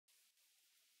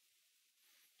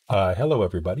Hello,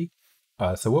 everybody.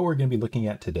 So what we're going to be looking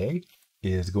at today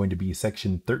is going to be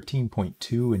section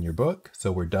 13.2 in your book.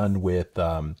 So we're done with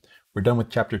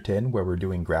chapter 10 where we're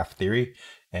doing graph theory,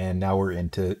 and now we're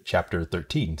into chapter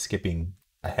 13, skipping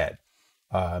ahead.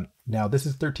 Now this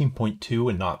is 13.2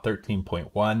 and not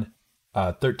 13.1.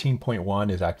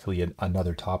 13.1 is actually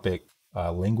another topic,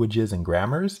 languages and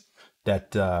grammars,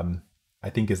 that I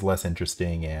think is less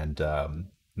interesting and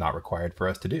not required for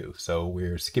us to do. So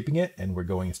we're skipping it and we're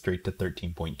going straight to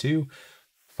 13.2,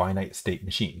 finite state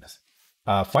machines.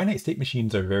 Finite state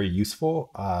machines are very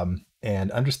useful,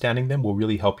 and understanding them will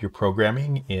really help your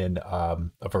programming in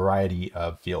a variety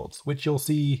of fields, which you'll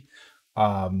see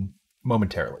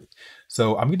momentarily.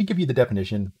 So I'm going to give you the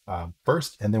definition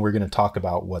first, and then we're going to talk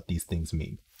about what these things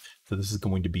mean. So this is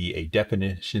going to be a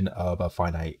definition of a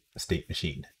finite state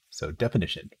machine. So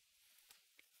definition: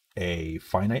 a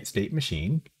finite state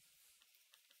machine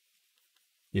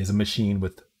is a machine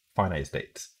with finite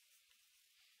states.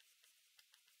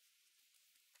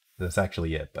 That's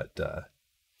actually it, but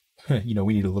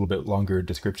we need a little bit longer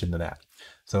description than that.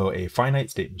 So a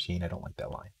finite state machine, I don't like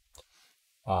that line,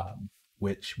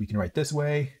 which we can write this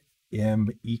way: M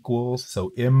equals,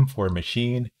 so M for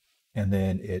machine, and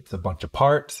then it's a bunch of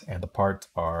parts, and the parts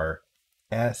are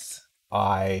S,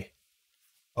 I,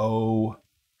 O,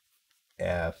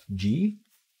 F, G.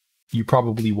 You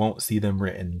probably won't see them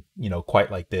written, quite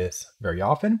like this very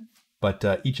often, but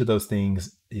each of those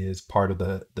things is part of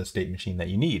the state machine that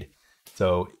you need.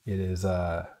 So it is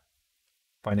a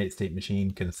finite state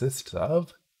machine consists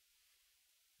of,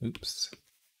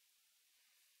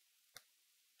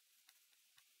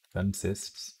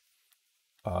 consists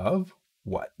of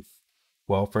what?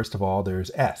 Well, first of all,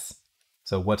 there's S.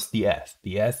 So what's the S?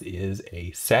 The S is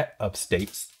a set of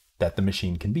states that the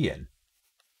machine can be in,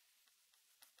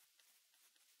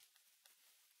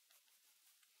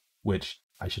 which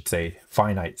I should say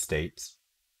finite states,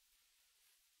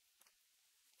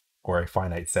 or a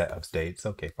finite set of states.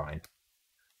 Okay, fine.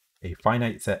 A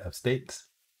finite set of states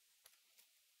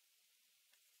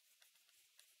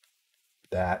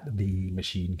that the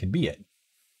machine can be in.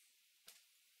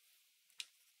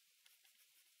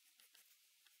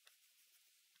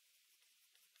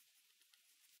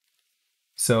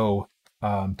 So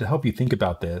to help you think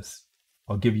about this,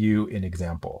 I'll give you an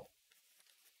example.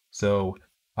 So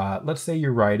let's say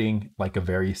you're writing like a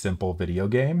very simple video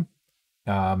game.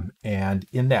 And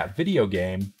in that video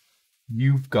game,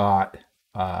 you've got,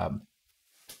 a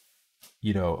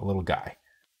little guy,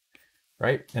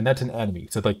 right? And that's an enemy.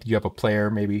 So like you have a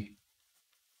player maybe,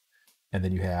 and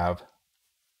then you have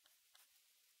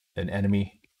an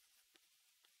enemy.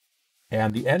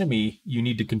 And the enemy, you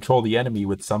need to control the enemy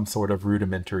with some sort of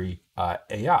rudimentary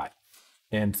AI.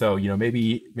 And so,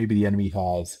 maybe the enemy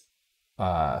has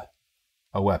a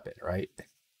weapon, right?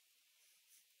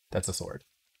 That's a sword.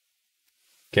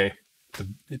 Okay.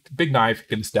 It's a big knife,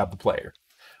 going to stab the player.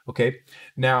 Okay.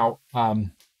 Now,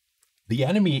 the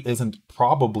enemy isn't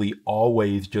probably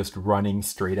always just running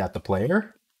straight at the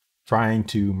player, trying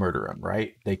to murder him,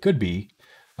 right? They could be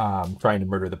trying to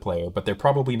murder the player, but they're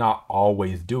probably not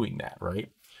always doing that, right?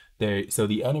 So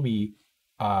the enemy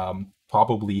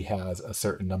probably has a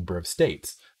certain number of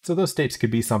states. So those states could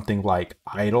be something like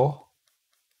idle,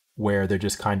 where they're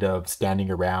just kind of standing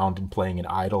around and playing an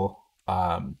idle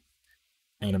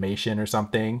animation or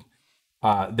something.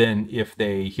 Then if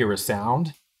they hear a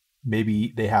sound,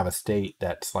 maybe they have a state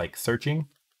that's like searching,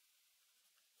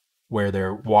 where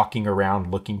they're walking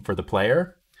around looking for the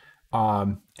player.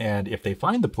 And if they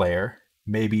find the player,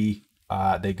 maybe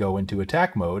they go into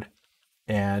attack mode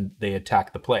and they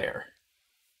attack the player,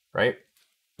 right?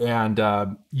 And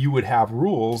you would have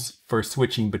rules for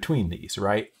switching between these,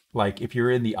 right? Like if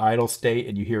you're in the idle state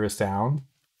and you hear a sound,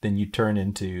 then you turn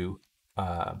into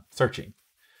searching.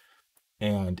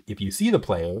 And if you see the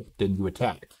player, then you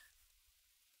attack.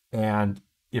 And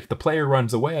if the player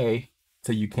runs away,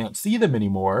 so you can't see them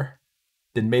anymore,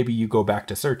 then maybe you go back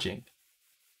to searching.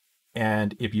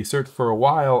 And if you search for a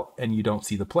while and you don't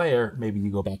see the player, maybe you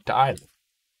go back to idle,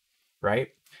 right?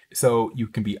 So you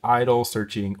can be idle,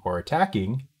 searching, or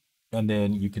attacking, and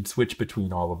then you can switch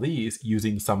between all of these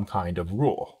using some kind of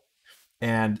rule.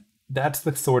 And that's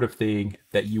the sort of thing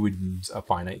that you would use a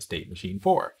finite state machine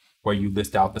for, where you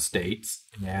list out the states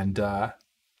and,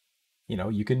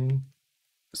 you can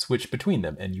switch between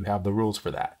them and you have the rules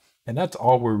for that. And that's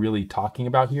all we're really talking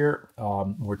about here.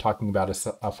 We're talking about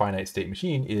a finite state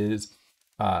machine is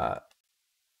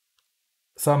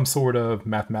some sort of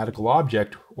mathematical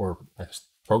object or a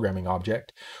programming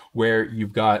object where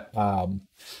you've got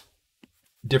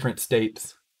different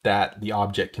states that the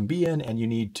object can be in, and you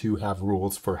need to have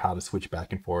rules for how to switch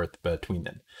back and forth between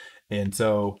them. And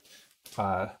so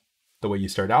uh, the way you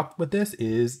start out with this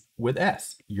is with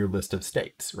S, your list of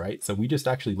states, right? So we just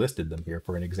actually listed them here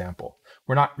for an example.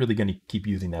 We're not really going to keep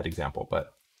using that example,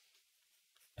 but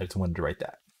I just wanted to write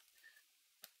that.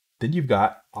 Then you've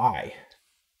got I.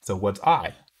 So what's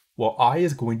I? Well, I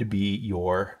is going to be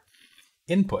your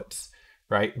inputs,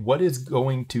 right? What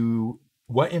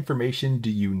information do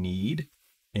you need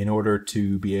in order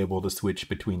to be able to switch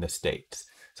between the states?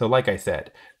 So like I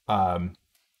said,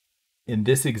 in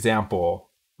this example,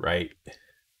 right,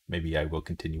 maybe I will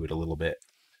continue it a little bit.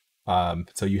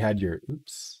 So you had your,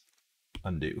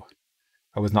 undo.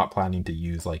 I was not planning to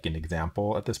use like an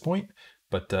example at this point,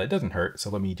 but it doesn't hurt. So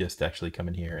let me just actually come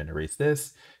in here and erase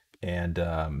this and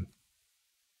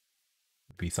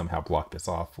maybe somehow block this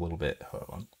off a little bit. Hold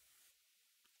on.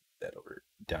 That over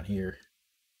down here.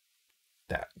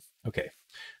 That. Okay.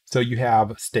 So you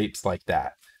have states like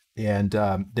that. And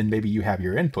then maybe you have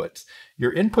your inputs.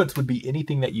 Your inputs would be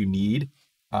anything that you need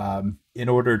in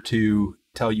order to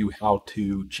tell you how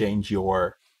to change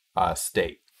your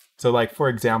state. So like, for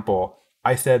example,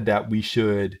 I said that we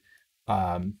should,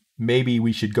 maybe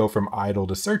we should go from idle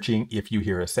to searching if you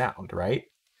hear a sound, right?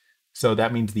 So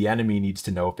that means the enemy needs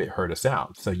to know if it heard a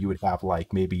sound. So you would have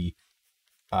like maybe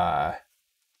heard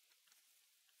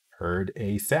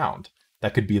a sound.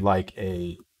 That could be like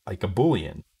a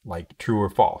Boolean, like true or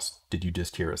false. Did you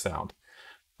just hear a sound?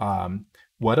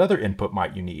 What other input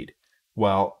might you need?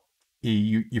 Well,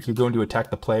 if you're going to attack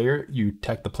the player, you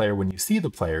attack the player when you see the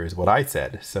player is what I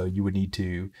said. So you would need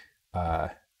to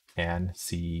and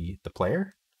see the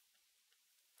player.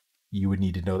 You would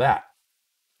need to know that.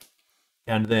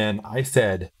 And then I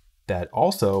said that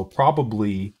also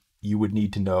probably you would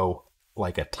need to know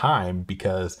like a time,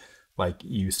 because like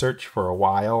you search for a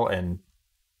while, and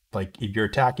like if you're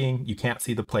attacking, you can't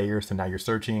see the player. So now you're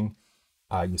searching,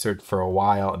 you search for a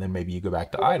while, and then maybe you go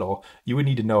back to idle. You would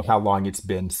need to know how long it's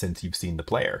been since you've seen the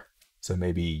player. So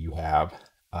maybe you have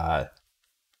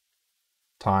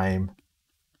time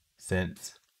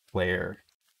since player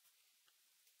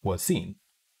was seen.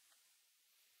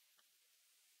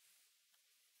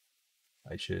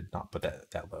 I should not put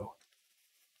that low.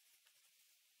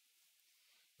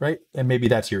 Right? And maybe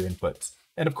that's your inputs.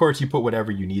 And of course, you put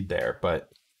whatever you need there, but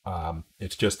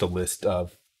it's just a list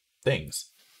of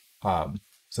things.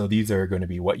 So these are going to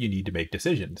be what you need to make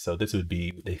decisions. So this would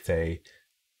be, they say,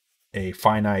 a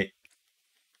finite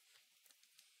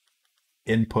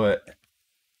input.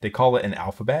 They call it an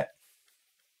alphabet,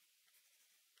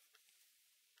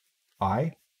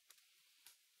 I.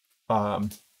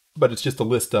 But it's just a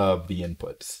list of the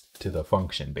inputs to the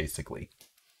function, basically,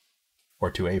 or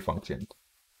to a function.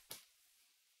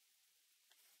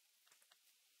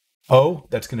 O,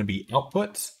 that's going to be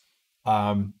outputs.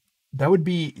 That would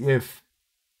be if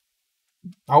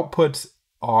outputs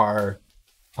are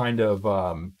kind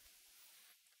of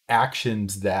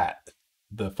actions that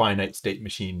the finite state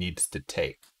machine needs to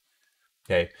take.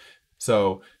 Okay,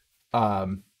 so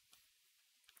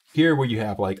here where you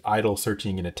have like idle,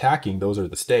 searching, and attacking, those are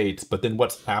the states. But then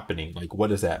what's happening? Like, what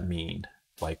does that mean?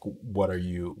 Like, what are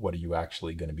you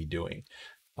actually going to be doing?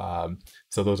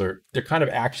 So they're kind of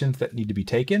actions that need to be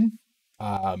taken.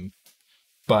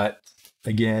 But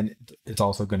again, it's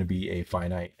also going to be a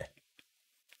finite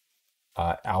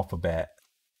alphabet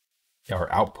or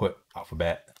output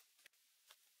alphabet.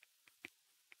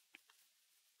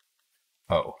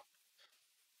 Oh.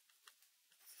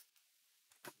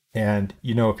 And,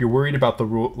 if you're worried about the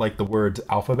rule, like the words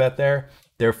alphabet there,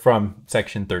 they're from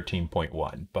section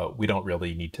 13.1, but we don't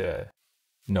really need to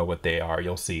know what they are.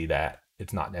 You'll see that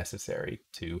it's not necessary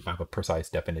to have a precise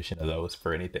definition of those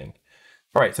for anything.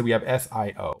 All right, so we have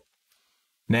SIO.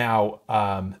 Now,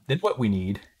 then what we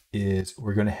need is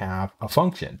we're going to have a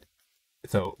function.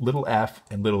 So little f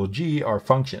and little g are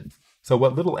functions. So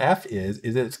what little f is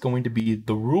it's going to be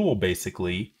the rule,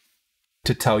 basically,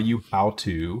 to tell you how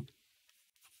to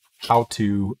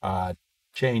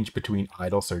change between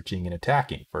idle, searching, and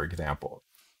attacking, for example.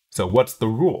 So what's the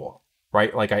rule,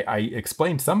 right? Like I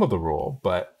explained some of the rule,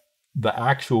 but the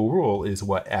actual rule is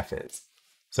what f is.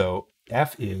 So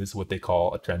f is what they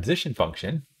call a transition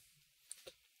function.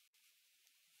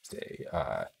 Say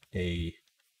a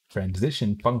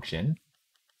transition function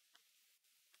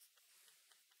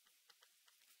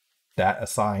that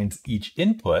assigns each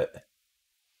input,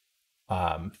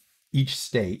 each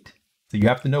state. So you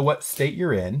have to know what state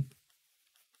you're in,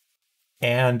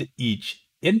 and each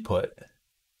input,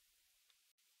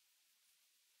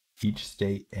 each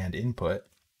state and input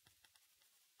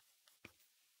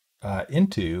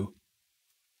into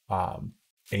a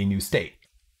new state.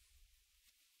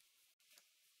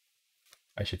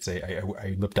 I should say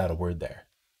I left out a word there.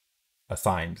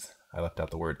 Assigns. I left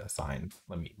out the word assigns.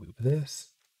 Let me move this.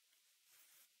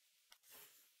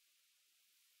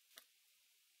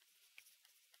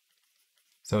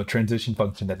 So a transition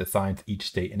function that assigns each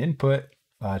state and input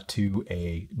to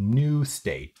a new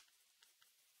state,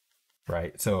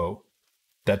 right? So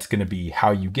that's going to be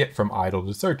how you get from idle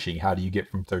to searching. How do you get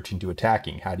from searching to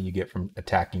attacking? How do you get from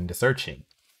attacking to searching?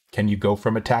 Can you go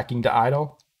from attacking to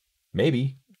idle?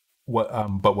 Maybe.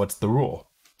 But what's the rule,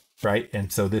 right?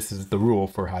 And so this is the rule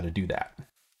for how to do that.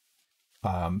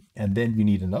 And then you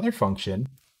need another function,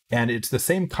 and it's the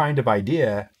same kind of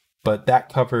idea, but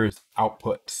that covers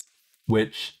outputs,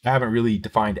 which I haven't really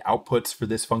defined outputs for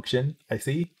this function, I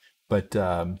see. But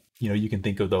you can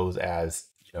think of those as,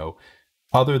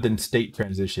 other than state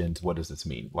transitions, what does this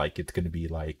mean? Like it's going to be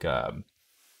like, trying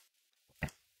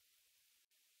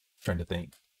to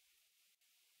think.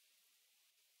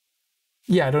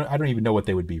 Yeah, I don't even know what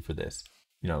they would be for this.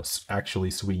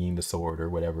 Actually swinging the sword or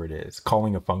whatever it is,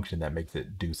 calling a function that makes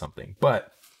it do something.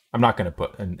 But I'm not going to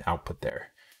put an output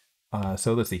there.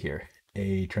 So let's see here.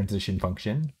 A transition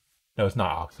function. No, it's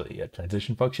not actually a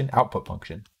transition function, output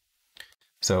function.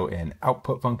 So an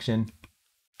output function,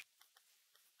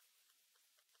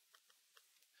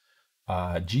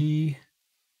 G,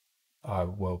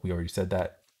 well, we already said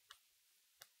that.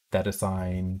 That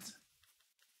assigns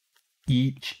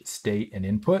each state and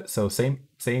input. So same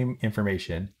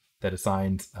information that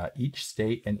assigns each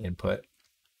state and input.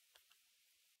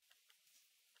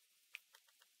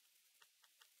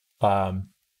 To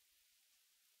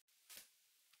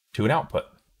an output.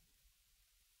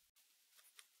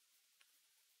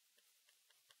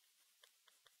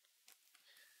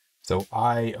 So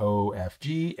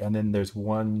IOFG, and then there's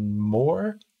one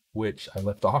more, which I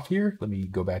left off here. Let me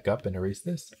go back up and erase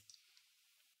this.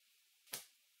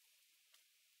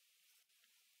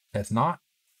 That's not.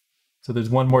 So there's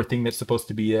one more thing that's supposed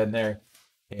to be in there.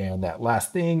 And that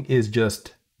last thing is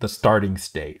just the starting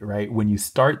state, right? When you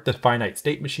start the finite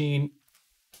state machine,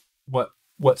 what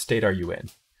state are you in?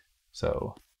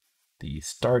 So the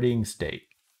starting state,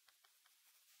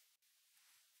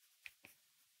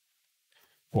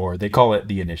 or they call it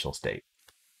the initial state.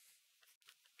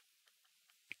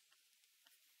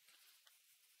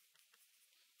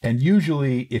 And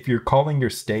usually if you're calling your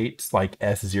states like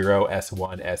S0,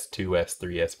 S1, S2,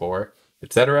 S3, S4,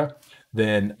 etc.,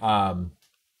 then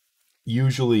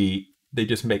usually they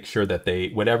just make sure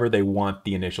that whatever they want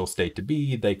the initial state to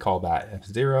be, they call that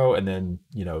S0, and then,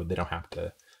 they don't have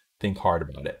to think hard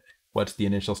about it. What's the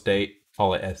initial state?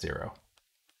 Call it S0.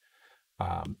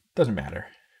 Doesn't matter.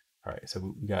 All right,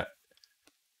 so we got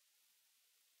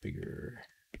bigger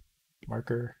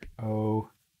marker, O,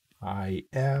 I,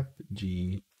 F,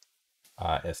 G,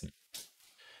 S.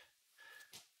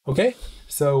 Okay,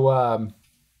 so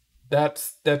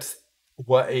that's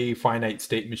what a finite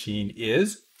state machine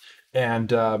is.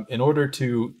 And in order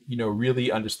to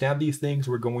really understand these things,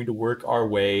 we're going to work our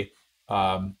way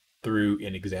through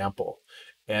an example.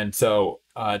 And so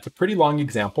it's a pretty long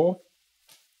example.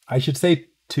 I should say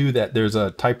too that there's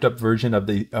a typed up version of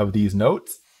these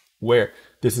notes where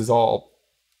this is all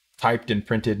typed and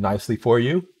printed nicely for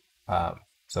you.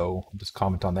 So I'll just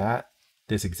comment on that.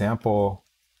 This example,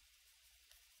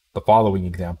 the following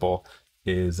example,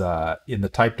 is in the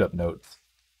typed up notes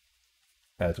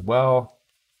as well.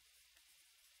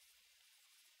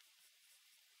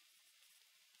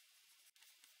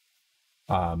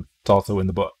 It's also in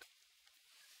the book.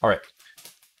 All right.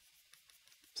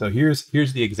 So here's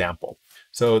the example.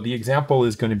 So the example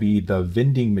is going to be the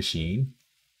vending machine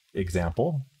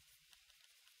example.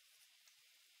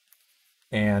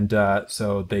 And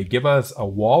so they give us a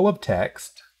wall of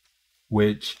text,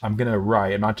 which I'm going to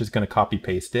write. I'm not just going to copy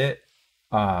paste it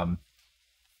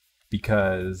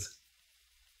because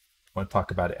I want to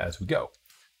talk about it as we go.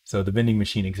 So the vending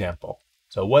machine example.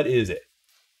 So what is it?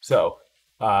 So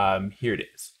here it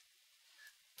is.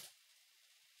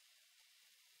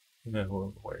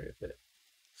 Where is it?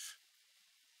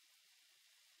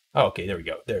 Oh, okay, there we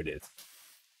go. There it is.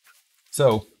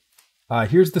 So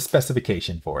here's the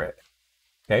specification for it.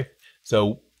 Okay,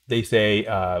 so they say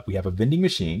we have a vending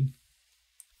machine.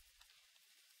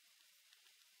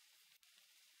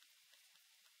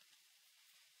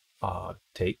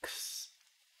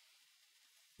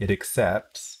 It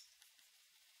accepts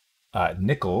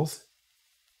nickels,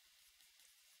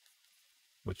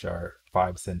 which are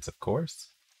 5 cents, of course,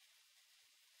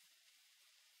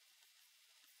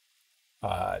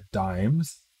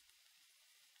 dimes,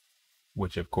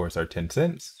 which of course are 10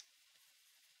 cents,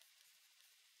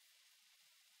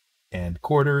 and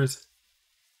quarters,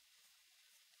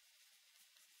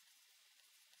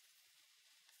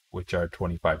 which are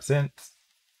 25 cents.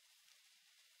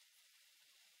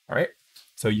 All right.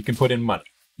 So you can put in money,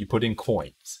 you put in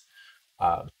coins.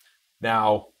 Uh,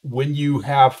 Now, when you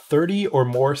have 30 or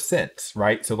more cents,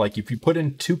 right? So like if you put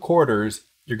in 2 quarters,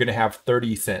 you're going to have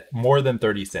 30 cents, more than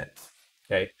 30 cents.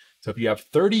 Okay. So if you have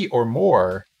 30 or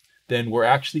more, then we're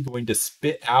actually going to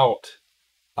spit out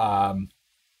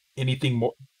anything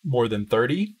more than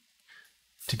 30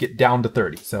 to get down to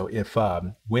 30. So if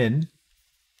when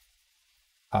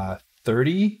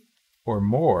 30 or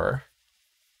more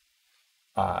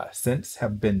cents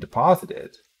have been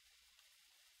deposited,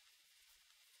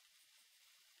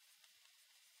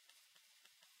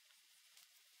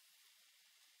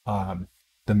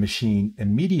 the machine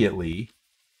immediately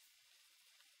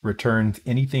returns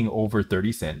anything over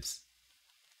 30 cents,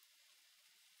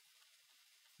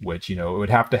 which, you know, it would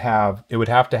have to have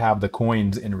the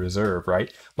coins in reserve,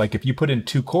 right? Like if you put in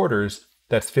 2 quarters,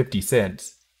 that's 50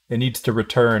 cents. It needs to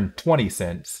return 20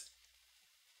 cents.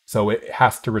 So it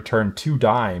has to return 2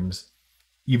 dimes,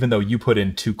 even though you put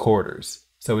in 2 quarters.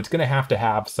 So it's going to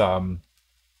have some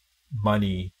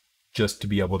money just to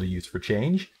be able to use for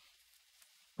change,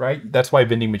 right? That's why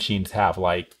vending machines have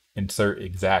like insert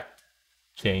exact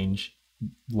change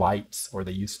lights, or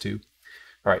they used to.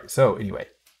 All right. So anyway,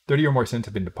 30 or more cents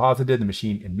have been deposited. The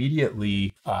machine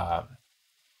immediately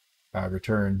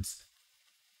returns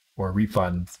or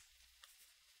refunds,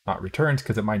 not returns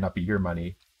because it might not be your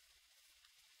money.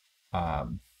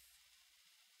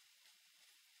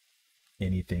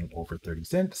 Anything over 30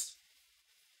 cents.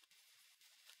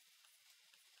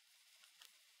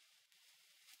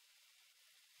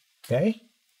 Okay.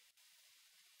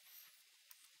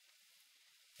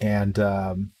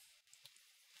 And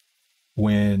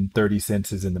when 30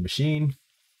 cents is in the machine,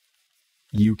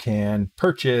 you can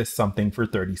purchase something for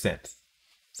 30 cents.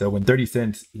 So when 30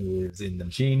 cents is in the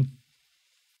machine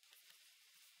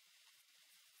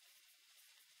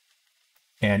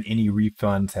and any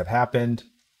refunds have happened,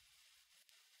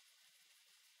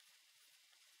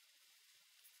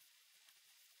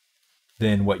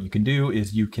 then what you can do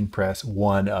is you can press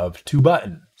one of 2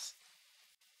 buttons.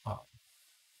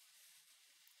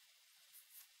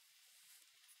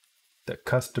 The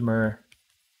customer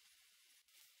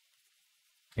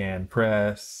can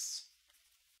press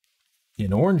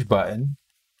an orange button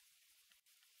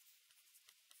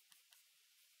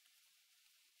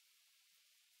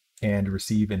and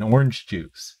receive an orange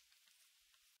juice.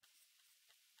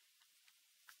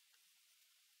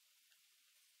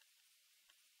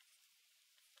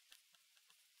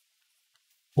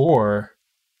 Or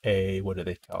a, what do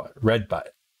they call it? Red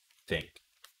button, I think.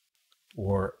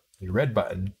 Or a red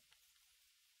button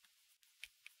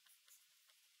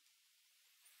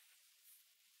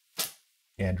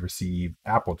and receive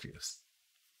apple juice.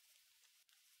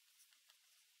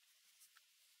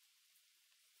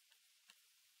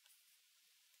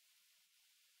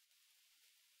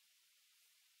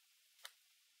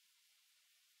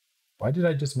 Why did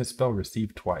I just misspell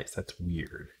receive twice? That's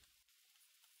weird.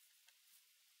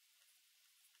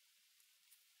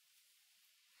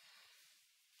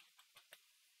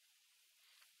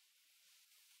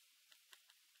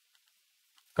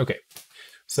 Okay,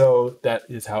 so that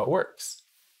is how it works.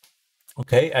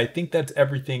 Okay, I think that's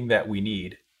everything that we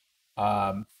need.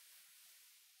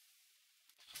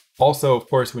 Also, of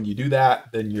course, when you do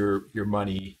that, then your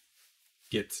money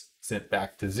gets sent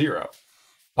back to zero.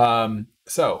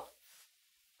 So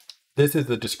this is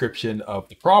the description of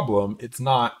the problem. It's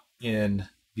not in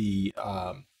the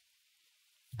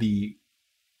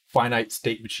finite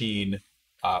state machine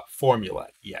formula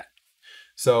yet.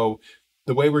 So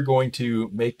the way we're going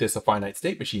to make this a finite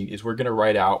state machine is we're going to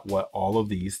write out what all of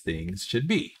these things should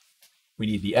be. We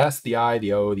need the S, the I,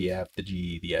 the O, the F, the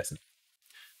G, the S.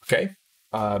 Okay,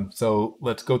 so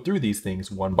let's go through these things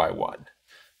one by one.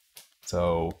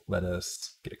 So let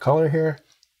us get a color here.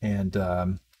 And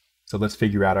so let's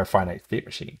figure out our finite state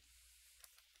machine.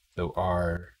 So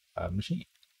our machine,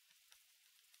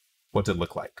 what's it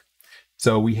look like?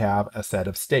 So we have a set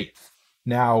of states.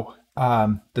 Now,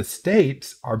 the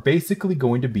states are basically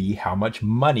going to be how much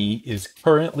money is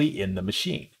currently in the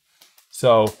machine.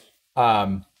 So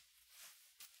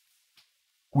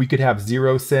we could have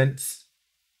 0 cents,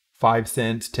 5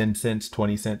 cents, 10 cents,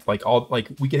 20 cents, like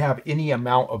we could have any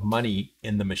amount of money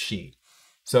in the machine.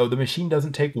 So the machine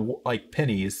doesn't take like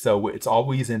pennies. So it's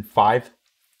always in 5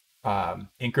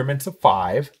 increments of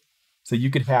 5. So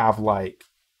you could have like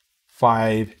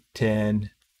 5, 10,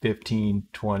 15,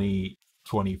 20,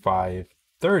 25,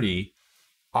 30.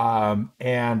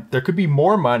 And there could be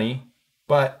more money,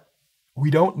 but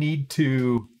we don't need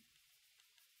to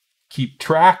keep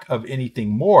track of anything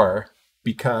more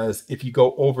because if you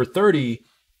go over 30,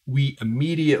 we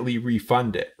immediately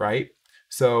refund it, right?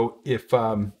 So if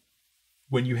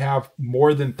when you have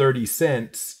more than 30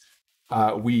 cents,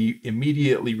 we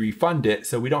immediately refund it.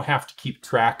 So we don't have to keep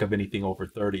track of anything over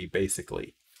 30,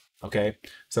 basically. Okay.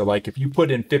 So like if you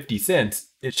put in 50 cents,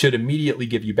 it should immediately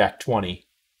give you back 20.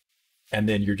 And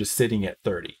then you're just sitting at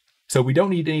 30. So we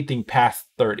don't need anything past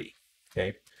 30.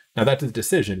 Okay. Now that's a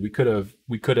decision. We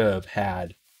could have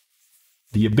had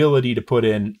the ability to put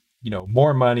in,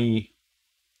 more money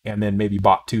and then maybe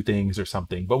bought two things or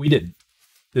something, but we didn't.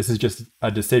 This is just a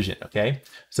decision. Okay.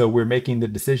 So we're making the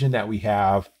decision that we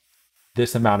have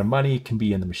this amount of money can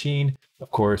be in the machine. Of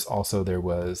course, also there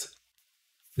was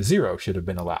 0 should have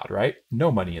been allowed, right?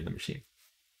 No money in the machine.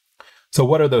 So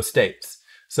what are those states?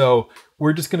 So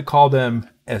we're just going to call them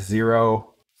S0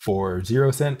 for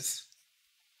 0 cents.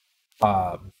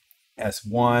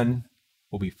 S1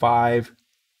 will be 5.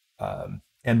 And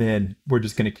then we're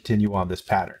just going to continue on this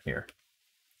pattern here.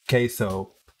 Okay,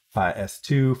 so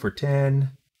S2 for 10,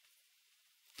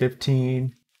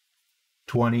 15,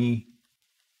 20,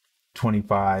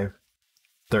 25,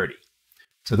 30.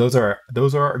 So those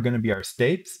are going to be our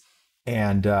states.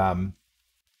 And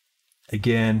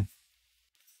again,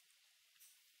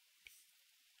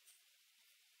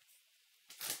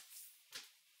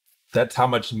 that's how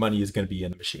much money is going to be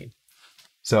in the machine.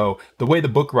 So the way the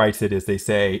book writes it is they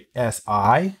say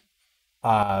SI,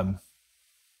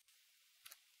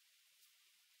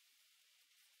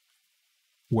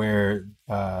 where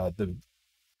the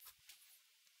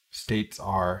states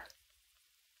are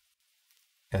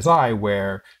SI,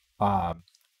 where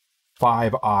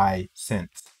 5I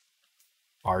cents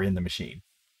are in the machine.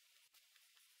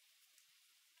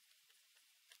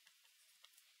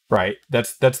 Right,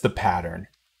 that's the pattern.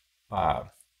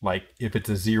 Like if it's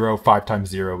a 0, 5 times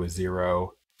 0 is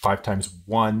 0. 5 times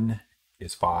 1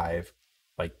 is 5.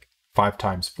 Like 5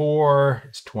 times 4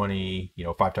 is 20.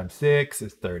 5 times 6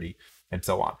 is 30, and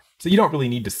so on. So you don't really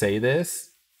need to say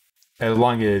this, as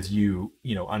long as you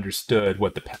understood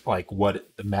what the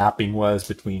mapping was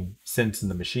between cents in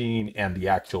the machine and the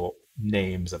actual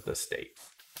names of the states.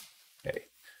 Okay,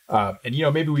 and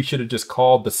maybe we should have just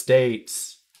called the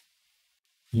states,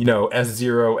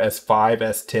 S0, S5,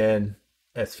 S10.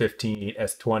 S15,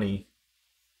 S20,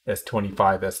 S25,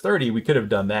 S30. We could have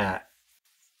done that.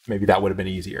 Maybe that would have been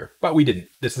easier, but we didn't.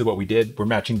 This is what we did. We're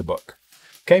matching the book.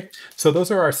 Okay, so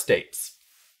those are our states.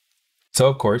 So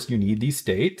of course you need these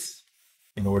states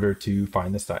in order to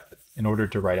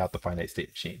write out the finite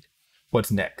state machine.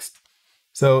 What's next?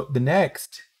 So the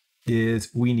next is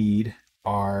we need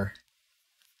our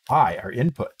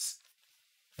inputs.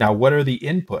 Now, what are the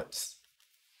inputs?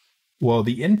 Well,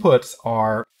 the inputs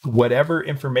are whatever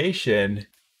information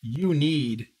you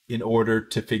need in order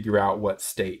to figure out what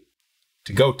state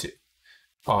to go to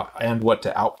and what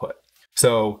to output.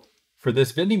 So for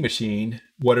this vending machine,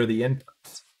 what are the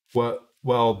inputs?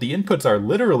 Well, the inputs are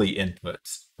literally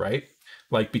inputs, right?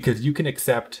 Like, because you can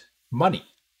accept money,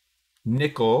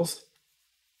 nickels,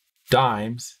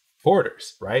 dimes,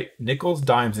 quarters, right? Nickels,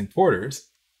 dimes, and quarters.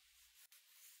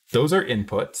 Those are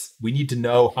inputs. We need to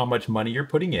know how much money you're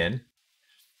putting in.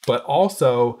 But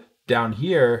also down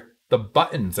here, the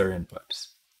buttons are inputs,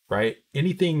 right?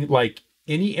 Anything like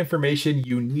any information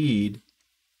you need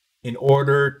in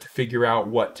order to figure out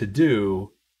what to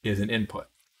do is an input,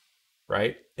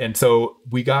 right? And so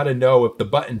we got to know if the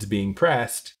button's being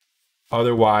pressed.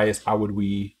 Otherwise, how would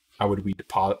we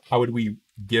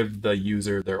give the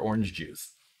user their orange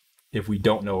juice if we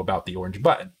don't know about the orange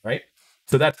button, right?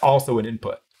 So that's also an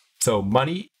input. So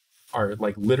money are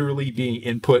like literally being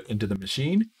input into the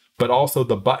machine, but also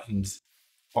the buttons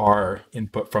are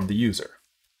input from the user.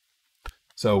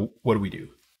 So what do?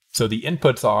 So the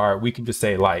inputs are, we can just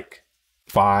say like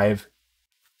 5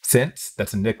 cents,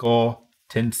 that's a nickel,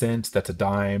 10 cents, that's a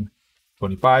dime,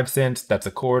 25 cents, that's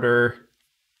a quarter.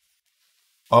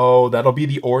 Oh, that'll be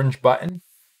the orange button.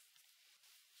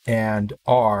 And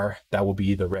R, that will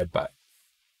be the red button,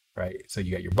 right? So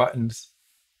you got your buttons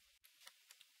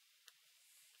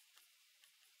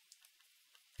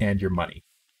and your money.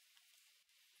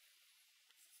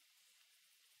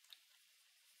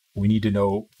 We need to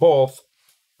know both.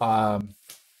 In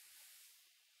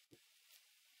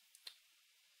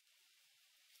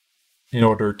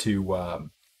order to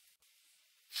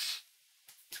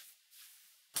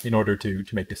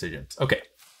make decisions. Okay,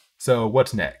 so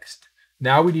what's next?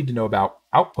 Now we need to know about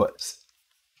outputs.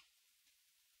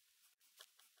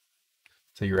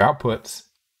 So your outputs,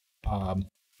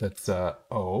 that's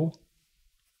O,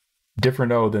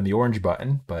 different O than the orange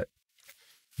button, but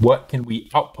what can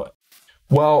we output?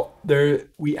 Well,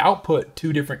 we output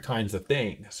two different kinds of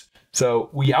things. So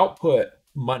we output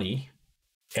money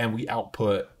and we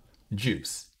output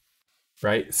juice,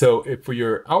 right? So if for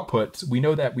your outputs, we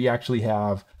know that we actually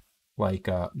have like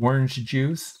orange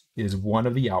juice is one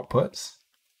of the outputs.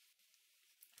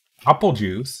 Apple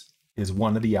juice is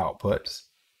one of the outputs.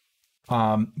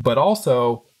 But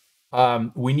also,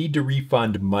 we need to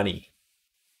refund money,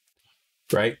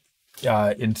 right?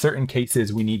 In certain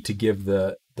cases, we need to give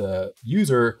the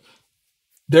user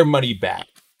their money back.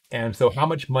 And so, how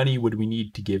much money would we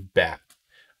need to give back?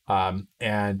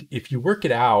 And if you work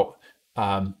it out,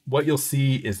 what you'll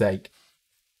see is like,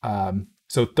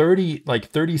 so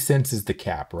 30 cents is the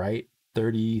cap, right?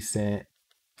 30-cent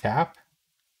cap.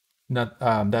 Not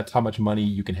that's how much money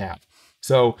you can have.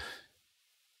 So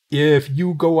if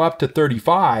you go up to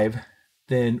 35,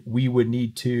 then we would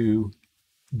need to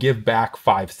give back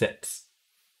 5 cents,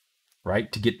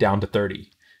 right? To get down to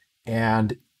 30.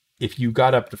 And if you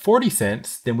got up to 40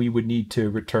 cents, then we would need to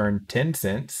return 10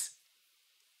 cents.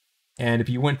 And if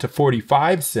you went to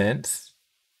 45 cents,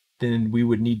 then we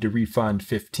would need to refund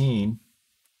 15.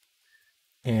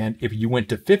 And if you went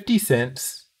to 50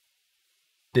 cents,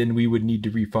 then we would need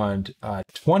to refund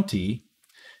 20.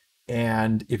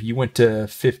 And if you went to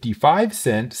 55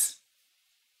 cents,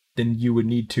 then you would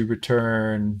need to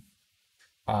return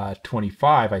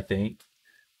 25, I think.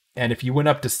 And if you went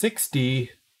up to 60,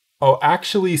 oh,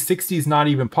 actually 60 is not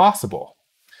even possible,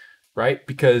 right?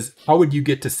 Because how would you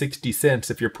get to 60 cents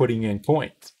if you're putting in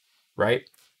coins, right?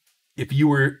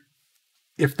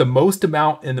 If the most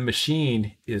amount in the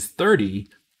machine is 30,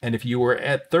 and if you were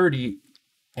at 30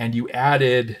 and you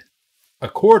added a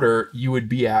quarter, you would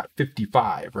be at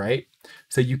 55, right?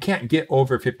 So you can't get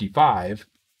over 55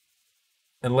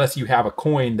 unless you have a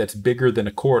coin that's bigger than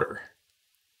a quarter.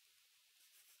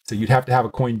 So you'd have to have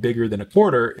a coin bigger than a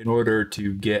quarter in order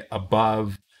to get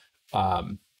above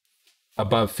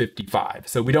 55.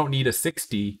 So we don't need a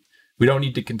 60. We don't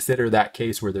need to consider that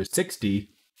case where there's 60,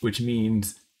 which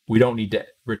means we don't need to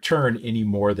return any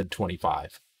more than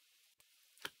 25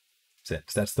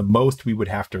 cents. That's the most we would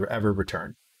have to ever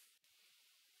return.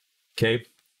 Okay.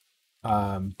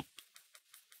 All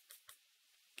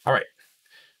right.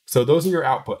 So those are your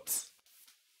outputs.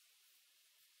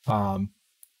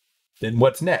 Then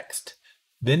what's next?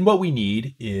 Then what we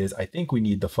need is, I think we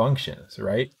need the functions,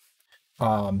 right?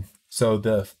 So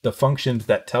the functions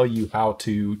that tell you how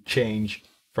to change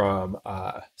from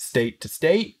state to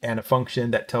state, and a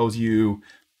function that tells you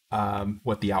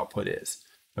what the output is.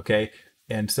 Okay.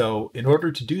 And so in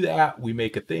order to do that, we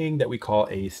make a thing that we call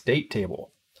a state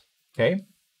table. Okay.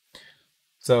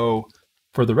 So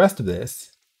for the rest of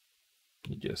this,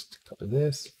 you just cover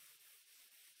this,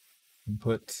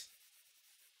 inputs,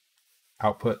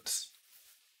 outputs,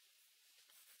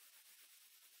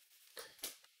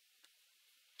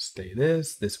 stay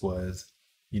this. This was,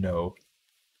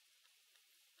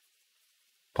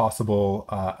 possible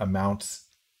amounts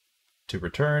to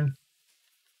return.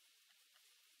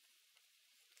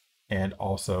 And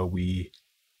also we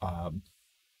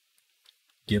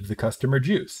give the customer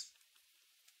juice.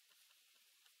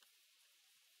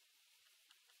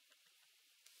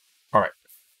 All right.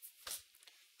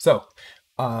 So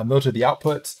those are the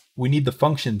outputs. We need the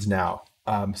functions now.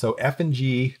 So F and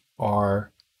G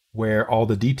are where all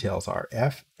the details are.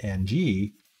 F and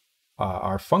G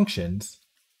are functions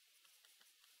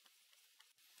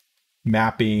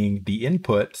mapping the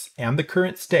inputs and the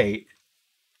current state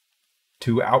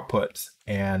to outputs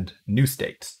and new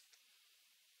states.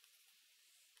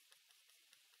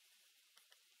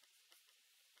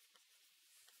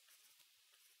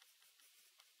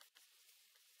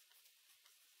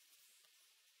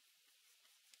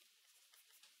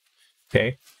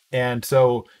 Okay, and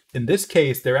so in this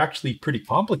case, they're actually pretty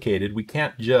complicated. We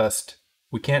can't just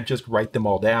write them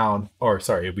all down, or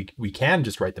sorry, we can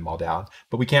just write them all down,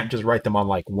 but we can't just write them on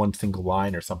like one single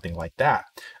line or something like that.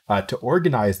 To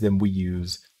organize them, we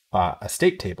use a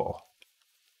state table.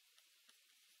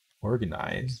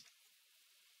 Organize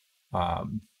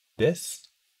this.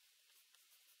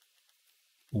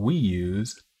 We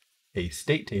use a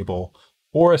state table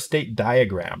or a state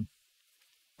diagram,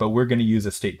 but we're going to use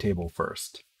a state table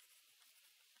first.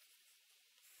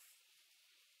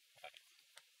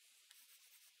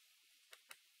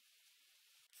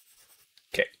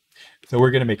 Okay, so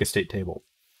we're going to make a state table.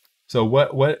 So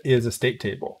what is a state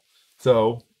table?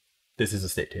 So this is a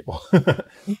state table.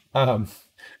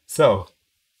 So let's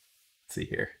see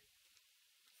here.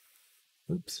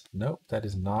 Oops, nope, that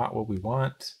is not what we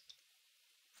want.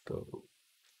 Go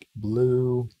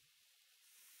blue,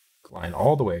 line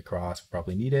all the way across. We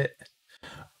probably need it.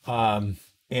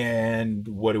 And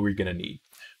what are we going to need?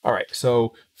 All right,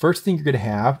 so first thing you're going to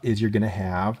have is you're going to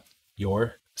have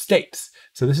your states.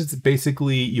 So this is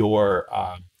basically your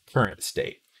current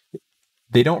state.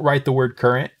 They don't write the word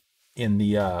current in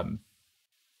the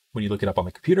when you look it up on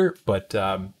the computer, but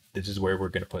this is where we're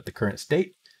going to put the current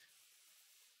state.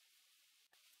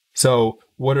 So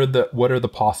what are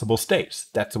the possible states?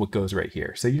 That's what goes right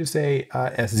here. So you just say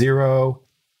S0,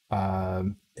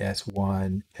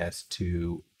 S1,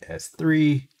 S2,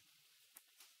 S3,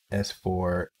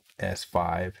 S4,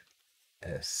 S5,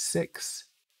 S6.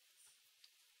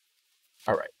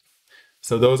 All right.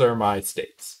 So those are my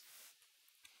states.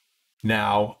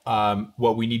 Now,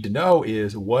 what we need to know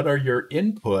is what are your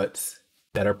inputs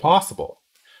that are possible?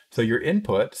 So your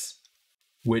inputs,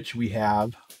 which we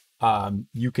have,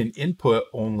 you can input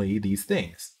only these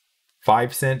things: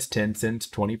 5 cents, 10 cents,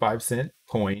 25-cent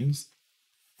coins,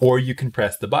 or you can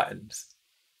press the buttons.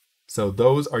 So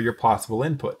those are your possible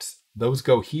inputs. Those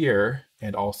go here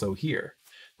and also here.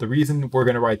 The reason we're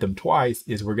going to write them twice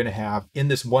is we're going to have in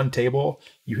this one table,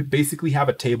 you basically have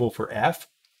a table for F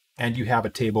and you have a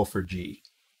table for G,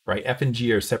 right? F and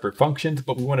G are separate functions,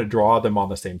 but we want to draw them on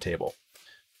the same table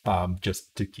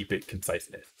just to keep it concise.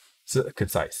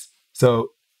 So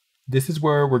this is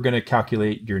where we're going to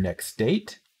calculate your next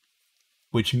state,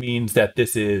 which means that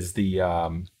this is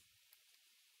the,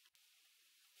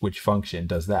 which function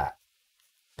does that?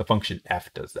 The function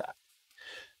F does that.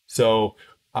 So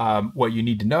what you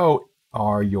need to know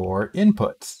are your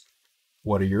inputs.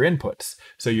 What are your inputs?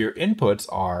 So your inputs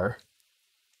are,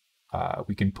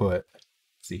 we can put, let's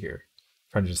see here,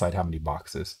 trying to decide how many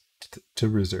boxes to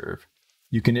reserve.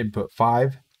 You can input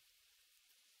 5.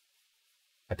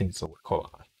 I think it's a, hold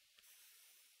on.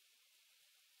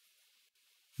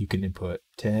 You can input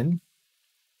 10.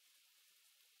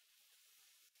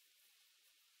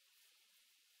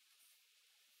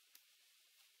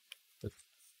 That's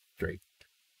straight.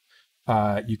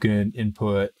 You can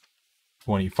input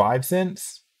 25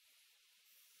 cents.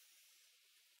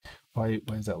 Why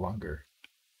is that longer?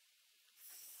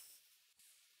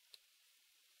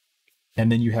 And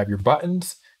then you have your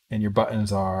buttons, and your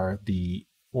buttons are the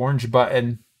orange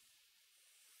button.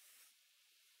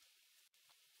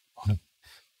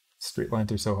 Straight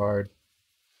lines are so hard.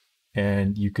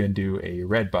 And you can do a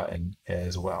red button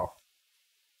as well.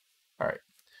 All right.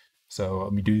 So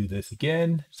let me do this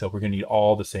again. So we're going to need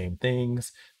all the same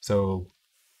things. So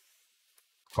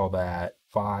call that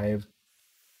 5,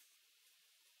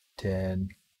 10,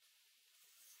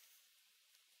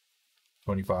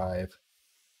 25,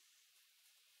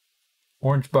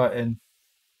 orange button,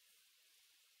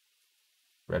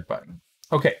 red button.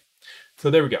 Okay,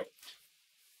 so there we go.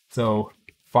 So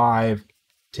 5,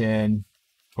 10,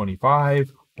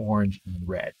 25, orange, and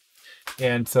red.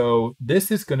 And so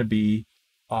this is going to be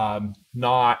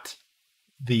not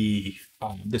the,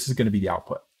 this is going to be the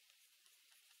output,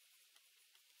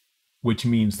 which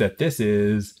means that this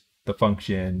is the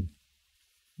function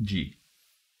G.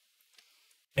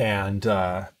 And,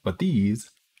 but these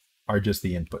are just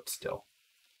the inputs still.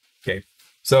 Okay,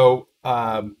 so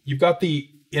you've got the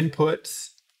inputs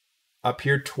up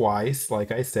here twice,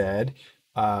 like I said.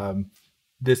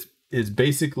 This is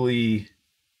basically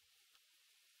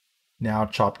now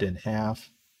chopped in half.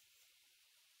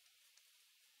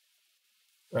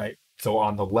 Right, so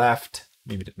on the left,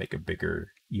 maybe to make a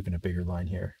bigger, even a bigger line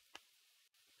here.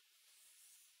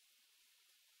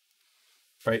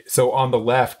 Right, so on the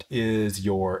left is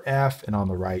your F and on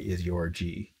the right is your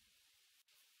G.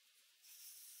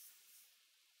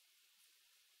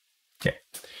 Okay,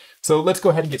 so let's go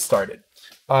ahead and get started.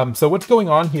 So what's going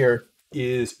on here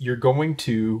is you're going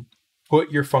to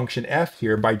put your function F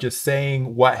here by just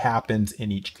saying what happens in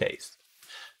each case.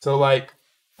 So like,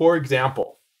 for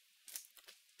example,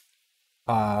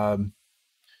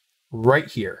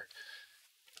 right here,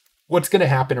 what's going to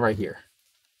happen right here?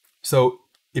 So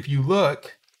if you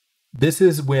look, this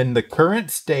is when the current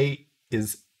state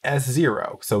is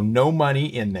S0, so no money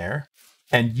in there,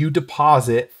 and you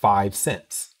deposit 5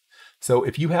 cents. So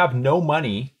if you have no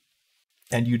money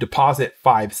and you deposit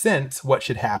 5 cents, what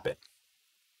should happen?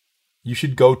 You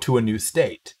should go to a new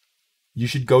state. You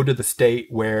should go to the state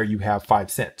where you have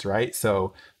 5 cents, right?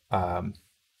 So,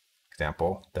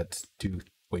 example, that's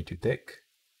way too thick.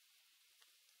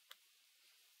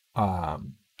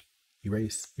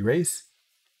 Erase.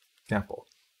 Example.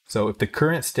 So if the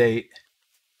current state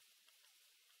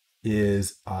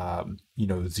is,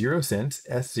 0 cents,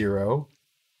 S0,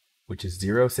 which is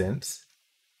 0 cents,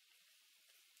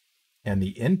 and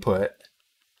the input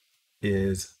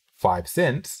is 5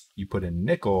 cents, you put in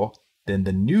nickel, then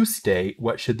the new state,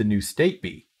 what should the new state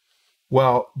be?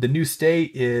 Well, the new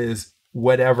state is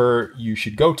whatever you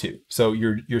should go to. So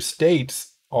your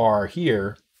states are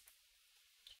here.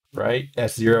 right?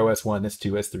 S0, S1,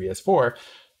 S2, S3, S4.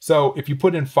 So if you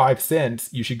put in 5 cents,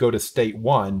 you should go to state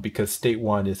 1 because state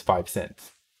 1 is 5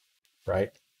 cents, right?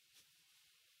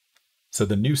 So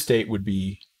the new state would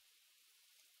be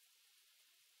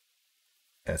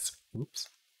oops.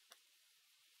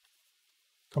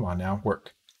 Come on now,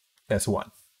 work. S1.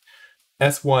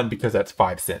 S1 because that's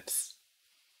 5 cents.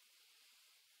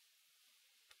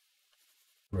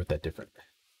 Wrote that different.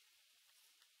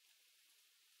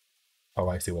 Oh,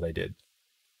 I see what I did.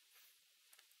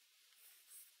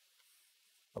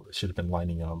 Oh, it should have been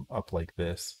lining them up like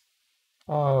this.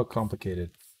 Oh,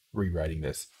 complicated. Rewriting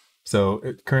this. So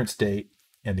current state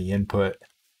and the input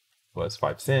was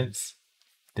 5 cents.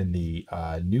 Then the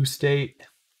new state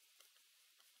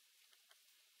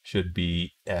should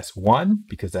be S1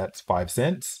 because that's 5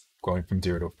 cents going from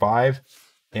 0 to 5.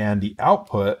 And the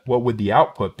output, what would the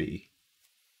output be?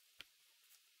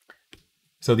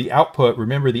 So the output,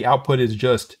 remember the output is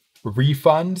just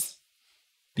refunds.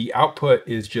 The output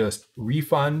is just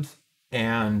refunds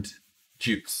and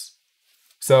juice.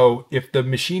 So if the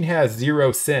machine has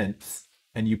 0 cents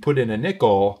and you put in a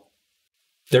nickel,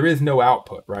 there is no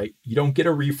output, right? You don't get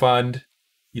a refund,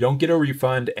 you don't get a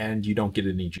refund, and you don't get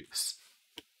any juice.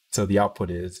 So the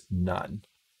output is none.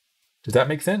 Does that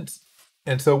make sense?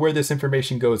 And so where this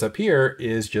information goes up here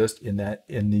is just in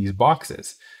these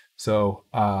boxes. So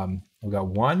we've got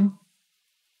 1.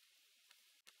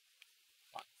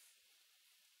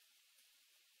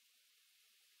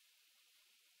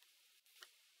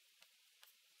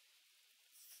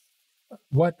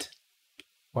 What?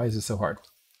 Why is this so hard?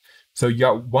 So you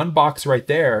got 1 box right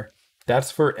there.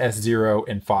 That's for S0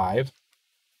 and 5.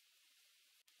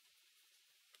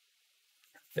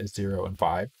 S0 and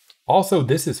 5. Also,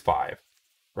 this is 5,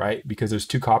 right? Because there's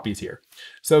 2 copies here.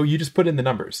 So you just put in the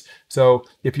numbers. So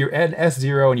if you're in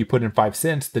S0 and you put in 5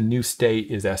 cents, the new state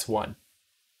is S1.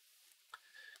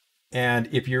 And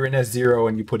if you're in S0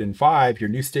 and you put in 5, your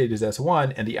new state is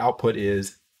S1 and the output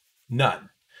is none,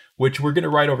 which we're going to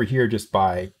write over here just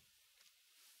by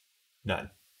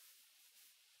none.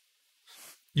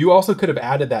 You also could have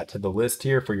added that to the list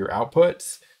here for your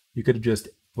outputs. You could have just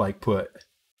like put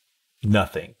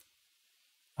nothing.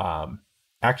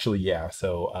 Actually, yeah.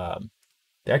 So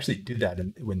they actually did that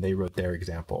when they wrote their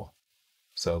example.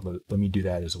 So let me do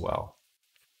that as well.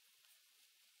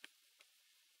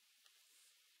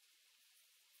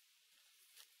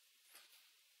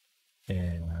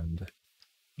 And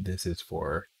this is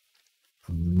for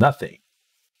nothing.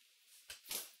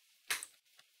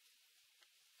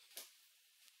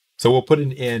 So we'll put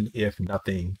an in if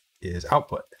nothing is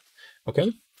output.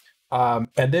 Okay. And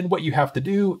then what you have to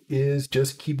do is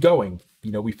just keep going.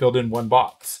 You know, we filled in 1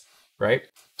 box, right?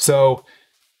 So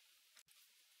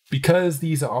because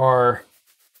these are,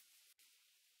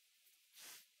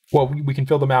 well, we can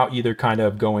fill them out either kind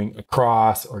of going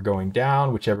across or going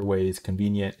down, whichever way is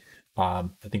convenient. I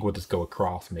think we'll just go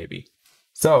across maybe.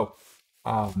 So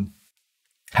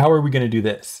how are we going to do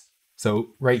this? So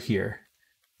right here,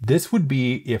 this would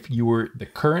be if the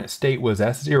current state was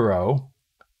S0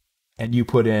 and you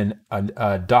put in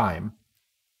a dime,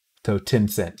 so 10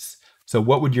 cents. So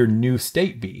what would your new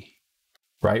state be,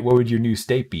 right? What would your new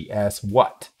state be? S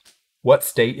what? What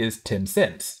state is 10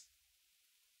 cents?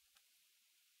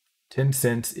 10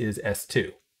 cents is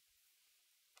S2.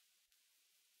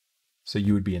 So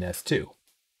you would be in S2.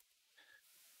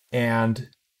 And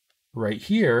right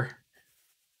here,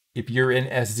 if you're in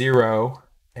S0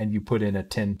 and you put in a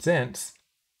 10 cents,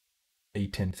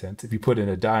 if you put in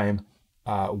a dime,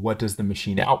 what does the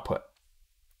machine output?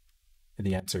 And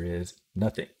the answer is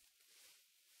nothing,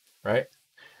 right?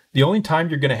 The only time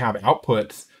you're going to have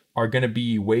outputs are going to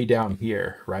be way down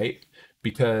here, right?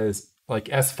 Because like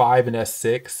S5 and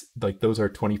S6, like those are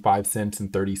 25 cents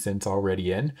and 30 cents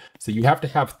already in. So you have to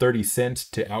have 30 cents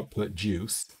to output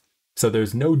juice. So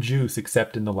there's no juice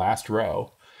except in the last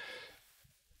row.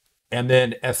 And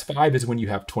then S5 is when you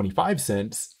have 25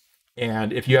 cents.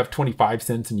 And if you have 25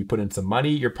 cents and you put in some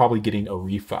money, you're probably getting a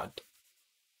refund.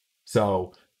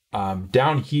 So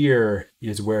down here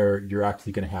is where you're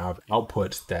actually going to have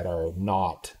outputs that are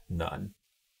not none.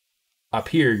 Up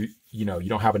here, you know, you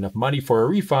don't have enough money for a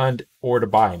refund or to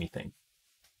buy anything.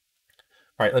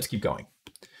 All right, let's keep going.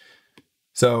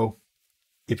 So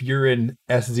if you're in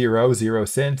S0, 0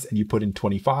 cents, and you put in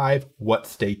 25, what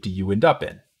state do you end up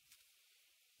in?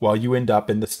 Well, you end up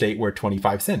in the state where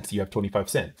 25 cents, you have 25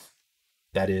 cents.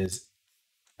 That is,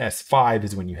 S5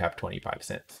 is when you have 25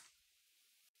 cents.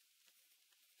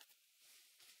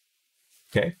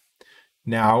 Okay.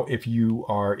 Now, if you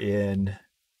are in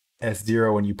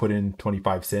S0 and you put in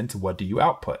 25 cents, what do you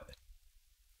output?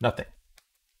 Nothing.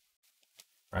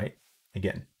 Right?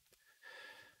 Again,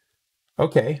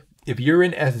 Okay, if you're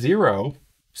in S0,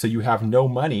 so you have no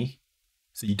money,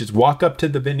 so you just walk up to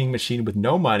the vending machine with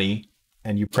no money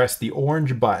and you press the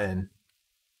orange button,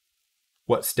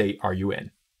 what state are you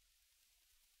in?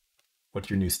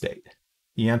 What's your new state?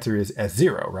 The answer is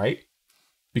S0, right?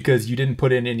 Because you didn't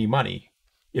put in any money.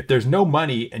 If there's no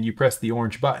money and you press the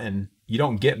orange button, you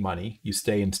don't get money. You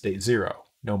stay in state 0,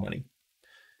 no money.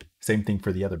 Same thing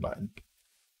for the other button.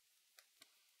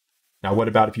 Now, what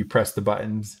about if you press the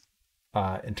buttons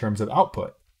in terms of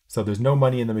output? So there's no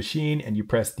money in the machine and you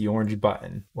press the orange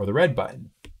button or the red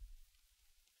button.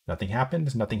 Nothing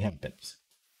happens, nothing happens.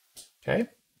 Okay?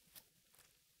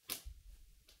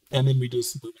 And then we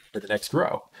just move to the next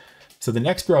row. So the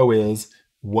next row is,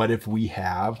 what if we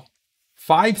have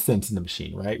 5 cents in the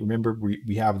machine, right? Remember,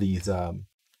 we have these, so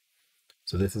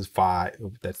this is 5,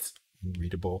 that's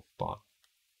readable font.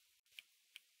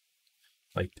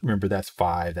 Like, remember, that's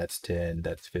 5, that's 10,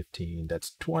 that's 15,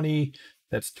 that's 20,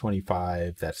 that's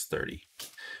 25, that's 30.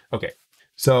 Okay,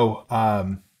 so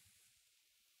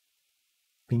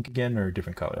pink again or a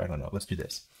different color? I don't know. Let's do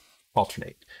this.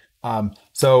 Alternate.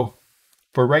 So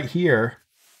for right here,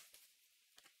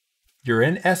 you're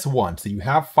in S1, so you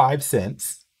have 5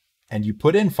 cents and you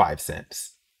put in 5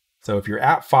 cents. So if you're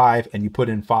at 5 and you put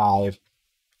in 5,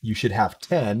 you should have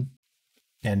 10,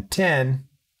 and 10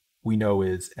 we know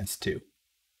is S2.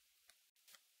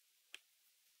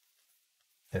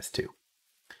 S2.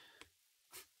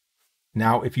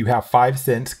 Now, if you have 5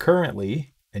 cents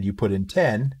currently and you put in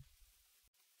 10,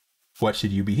 what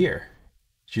should you be here?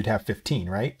 You should have 15,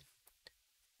 right?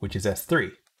 Which is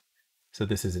S3. So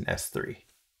this is an S3.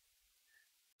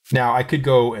 Now I could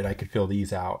go and I could fill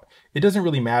these out. It doesn't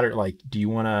really matter. Like, do you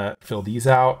want to fill these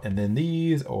out and then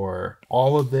these, or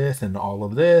all of this and all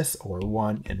of this, or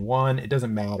 1 and 1? It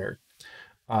doesn't matter.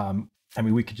 I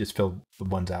mean, we could just fill the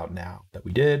ones out now that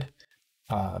we did.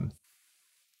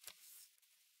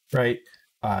 Right?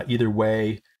 Either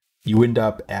way, you end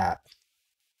up at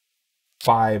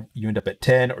 5, you end up at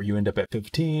 10, or you end up at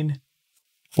 15.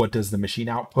 What does the machine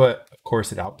output? Of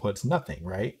course, it outputs nothing,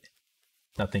 right?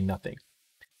 Nothing, nothing.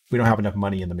 We don't have enough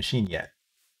money in the machine yet.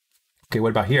 Okay,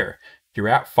 what about here? You're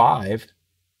at 5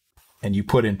 and you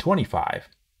put in 25.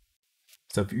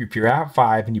 So if you're at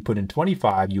 5 and you put in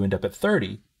 25, you end up at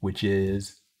 30, which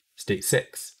is state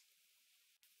 6.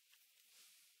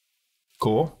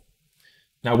 Cool.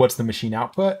 Now what's the machine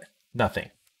output?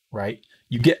 Nothing, right?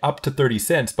 You get up to 30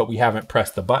 cents, but we haven't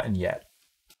pressed the button yet.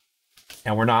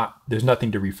 And there's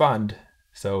nothing to refund,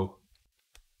 so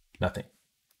nothing.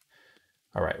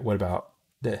 All right, what about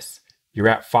this? You're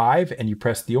at 5 and you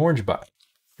press the orange button.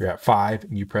 You're at 5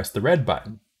 and you press the red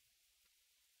button.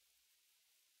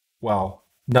 Well,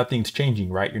 nothing's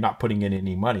changing, right? You're not putting in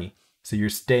any money. So you're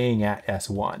staying at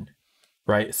S1,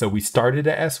 right? So we started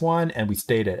at S1 and we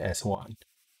stayed at S1,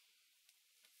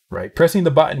 right? Pressing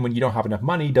the button when you don't have enough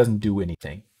money doesn't do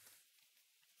anything.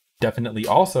 Definitely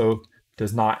also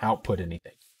does not output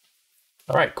anything.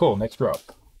 All right, cool, next row.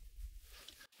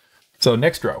 So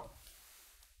next row.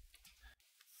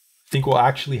 I think we'll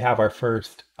actually have our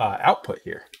first output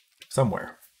here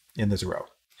somewhere in this row.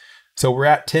 So we're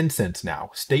at 10 cents now,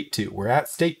 state 2. We're at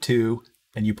state 2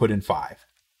 and you put in 5.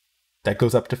 That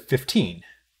goes up to 15.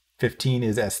 15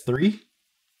 is S3.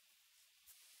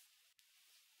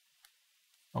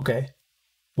 Okay.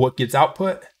 What gets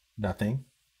output? Nothing.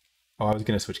 Oh, I was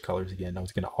going to switch colors again. I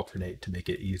was going to alternate to make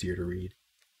it easier to read.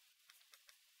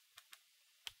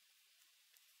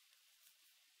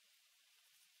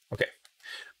 Okay.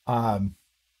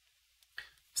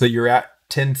 So you're at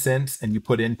 10 cents and you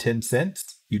put in 10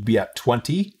 cents. You'd be at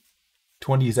 20.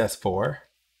 20 is S4.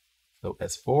 So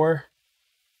S4.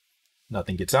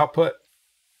 Nothing gets output.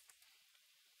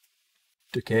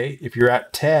 Okay. If you're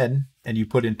at 10 and you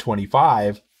put in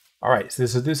 25, all right,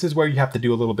 so this is where you have to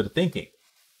do a little bit of thinking.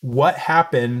 What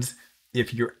happens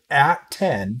if you're at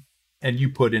 10 and you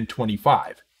put in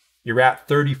 25? You're at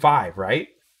 35, right?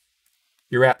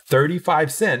 You're at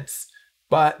 35 cents,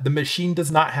 but the machine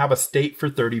does not have a state for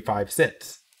 35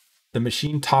 cents. The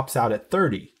machine tops out at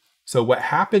 30. So what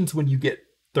happens when you get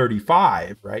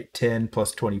 35, right? 10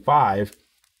 plus 25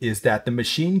 is that the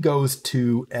machine goes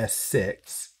to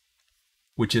S6,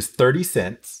 which is 30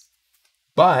 cents,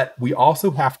 but we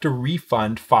also have to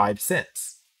refund 5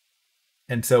 cents.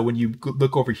 And so when you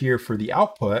look over here for the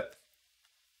output,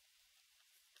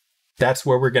 that's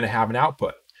where we're going to have an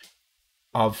output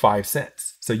of 5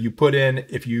 cents. So you put in,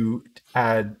 if you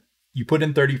put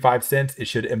in 35 cents, it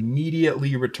should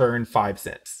immediately return 5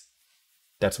 cents.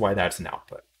 That's why that's an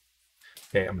output.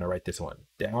 Okay, I'm going to write this one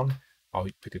down. I'll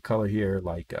pick a color here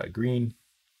like green,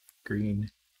 green,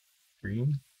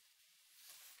 green.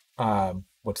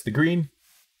 what's the green?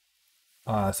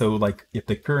 So like if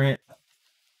the current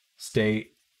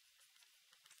state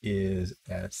is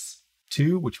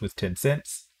S2, which was 10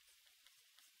 cents,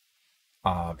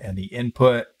 and the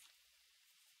input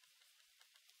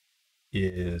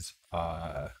is,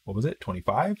 what was it,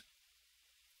 25?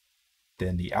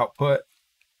 Then the output,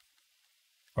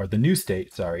 or the new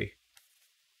state, sorry,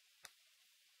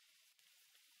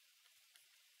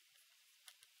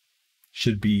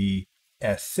 should be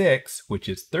S6, which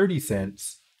is 30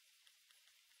 cents,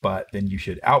 but then you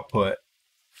should output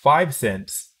 5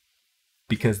 cents,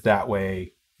 because that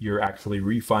way you're actually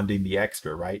refunding the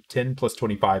extra, right? 10 plus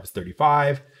 25 is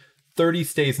 35. 30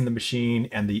 stays in the machine,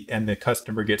 and the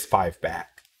customer gets 5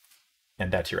 back,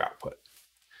 and that's your output.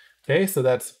 Okay, so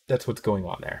that's what's going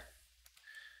on there.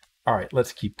 All right,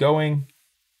 let's keep going.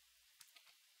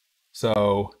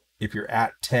 So if you're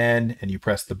at 10 and you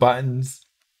press the buttons,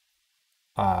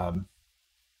 nothing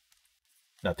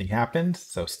happens.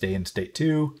 So stay in state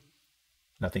 2.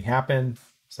 Nothing happens.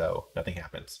 So nothing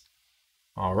happens.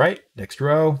 All right, next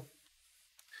row,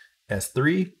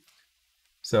 S3.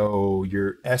 So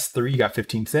your S3 got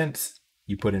 15 cents.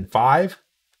 You put in 5.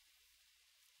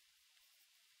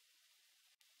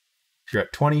 You're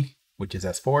at 20, which is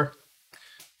S4.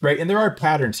 Right, and there are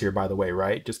patterns here, by the way,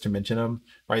 right? Just to mention them,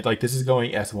 right? Like this is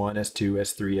going S1, S2,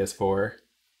 S3, S4.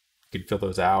 You can fill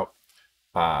those out.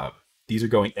 These are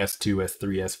going S2,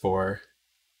 S3, S4,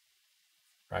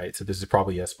 right? So this is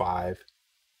probably S5,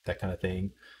 that kind of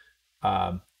thing.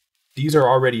 These are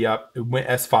already up. It went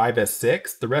S5,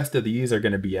 S6. The rest of these are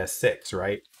going to be S6,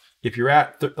 right? If you're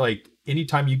at, like,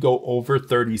 anytime you go over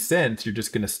 30 cents, you're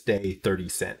just going to stay 30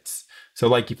 cents. So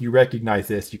like if you recognize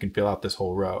this, you can fill out this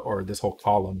whole row or this whole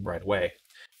column right away.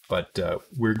 But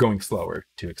we're going slower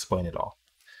to explain it all.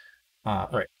 All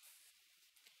right.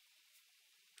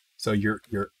 So you're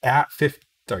at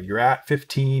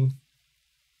 15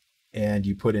 and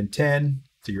you put in 10.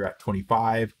 So you're at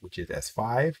 25, which is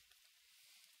S5.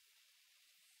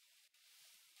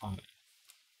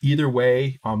 Either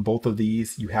way, on both of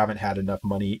these, you haven't had enough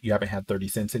money. You haven't had 30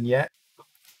 cents in yet.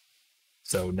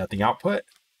 So nothing output.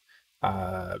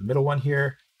 Middle one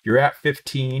here, you're at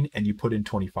 15 and you put in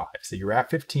 25. So you're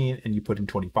at 15 and you put in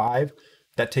 25.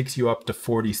 That takes you up to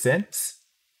 40 cents.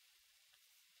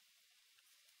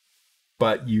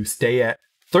 But you stay at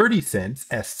 30 cents,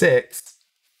 S6,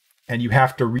 and you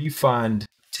have to refund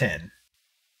 10.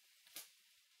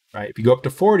 Right? If you go up to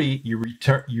 40,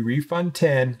 you refund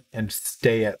 10 and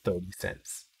stay at 30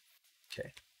 cents.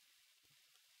 Okay.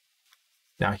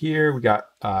 Now here we got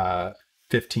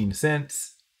 15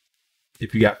 cents.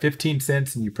 If you got 15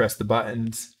 cents and you press the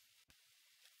buttons,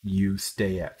 you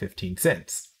stay at 15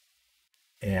 cents.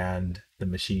 And the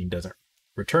machine doesn't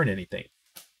return anything.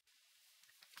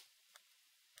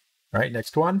 All right,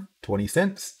 next one, 20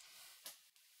 cents.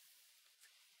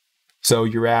 So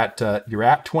you're at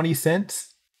 20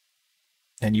 cents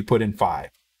and you put in 5.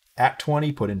 At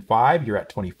 20, put in 5, you're at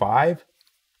 25,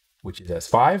 which is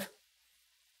S5.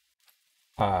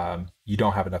 You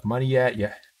don't have enough money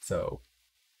yet, so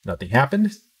nothing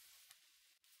happens.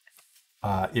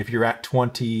 If you're at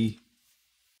 20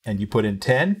 and you put in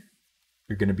 10,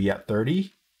 you're going to be at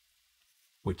 30,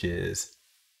 which is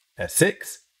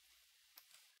S6.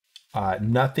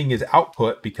 Nothing is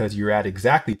output because you're at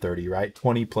exactly 30, right?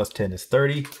 20 plus 10 is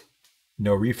 30.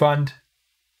 No refund.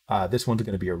 This one's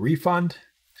going to be a refund.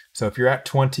 So if you're at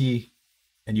 20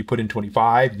 and you put in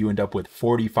 25, you end up with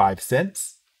 45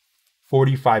 cents.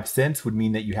 45 cents would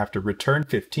mean that you have to return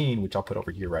 15, which I'll put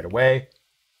over here right away.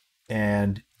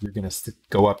 And you're going to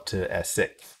go up to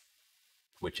S6,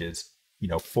 which is,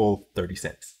 full 30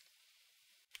 cents.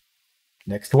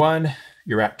 Next one,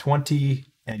 you're at 20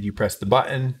 and you press the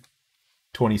button.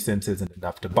 20 cents isn't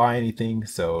enough to buy anything,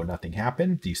 so nothing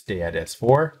happens. You stay at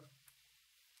S4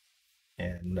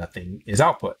 and nothing is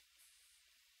output.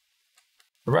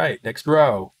 All right, next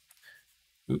row.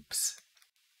 Oops.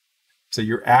 So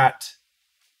you're at,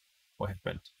 what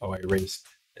happened? Oh, I erased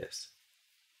this.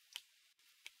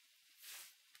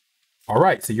 All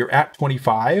right, so you're at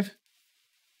 25.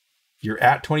 You're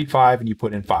at 25 and you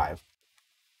put in 5.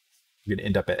 You're going to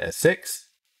end up at S6.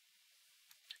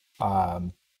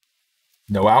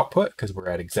 No output because we're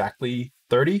at exactly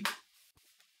 30.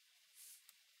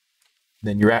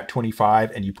 Then you're at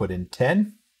 25 and you put in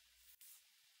 10.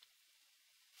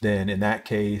 Then in that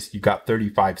case, you got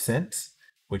 35 cents,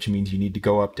 which means you need to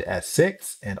go up to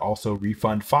S6 and also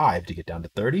refund 5 to get down to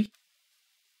 30.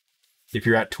 If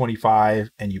you're at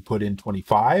 25 and you put in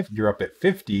 25, you're up at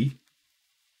 50,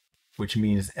 which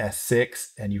means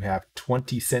S6 and you have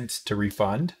 20 cents to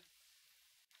refund.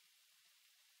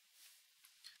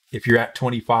 If you're at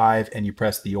 25 and you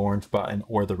press the orange button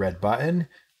or the red button,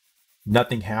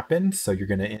 nothing happens. So you're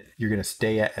gonna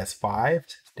stay at S5.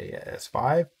 Stay at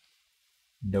S5.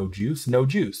 No juice, no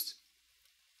juice.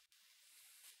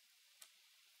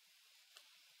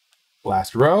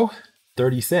 Last row,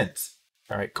 30 cents.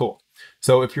 All right, cool.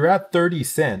 So if you're at 30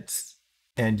 cents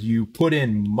and you put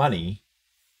in money,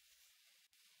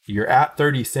 you're at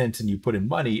 30 cents and you put in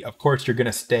money, of course you're going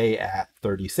to stay at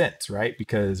 30 cents, right?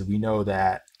 Because we know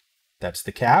that that's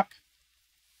the cap.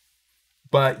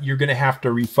 But you're going to have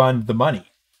to refund the money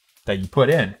that you put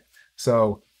in.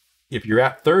 So if you're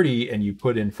at 30 and you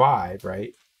put in 5,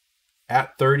 right?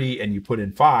 At 30 and you put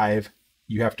in 5,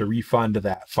 you have to refund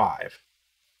that 5.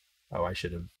 Oh, I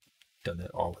should have done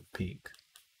that all in pink.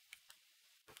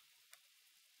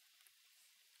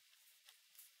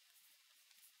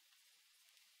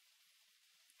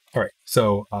 All right.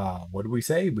 So what did we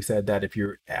say? We said that if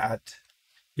you're at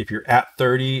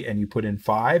 30 and you put in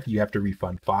 5, you have to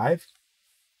refund 5.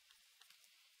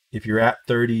 If you're at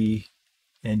 30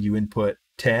 and you input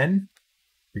 10,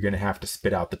 you're going to have to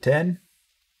spit out the 10.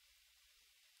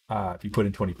 If you put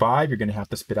in 25, you're going to have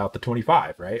to spit out the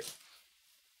 25, right?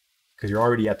 Because you're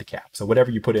already at the cap. So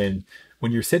whatever you put in,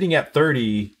 when you're sitting at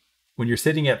 30,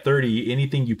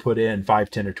 anything you put in 5,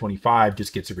 10, or 25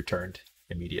 just gets returned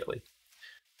immediately.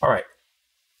 All right.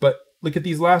 But look at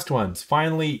these last ones.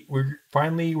 Finally, we're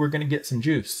going to get some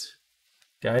juice.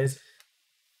 Guys,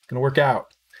 it's going to work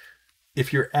out.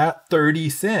 If you're at 30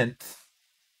 cents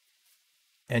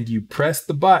and you press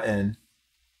the button,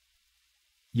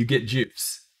 you get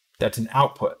juice. That's an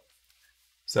output.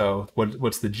 So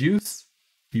what's the juice?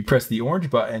 If you press the orange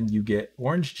button, you get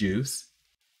orange juice.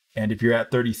 And if you're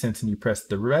at 30 cents and you press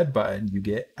the red button, you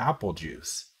get apple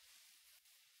juice.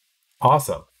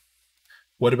 Awesome.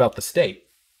 What about the state?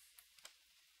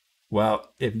 Well,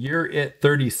 if you're at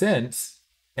 30 cents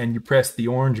and you press the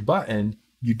orange button,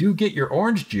 you do get your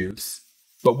orange juice,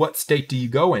 but what state do you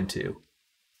go into?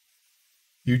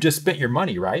 You just spent your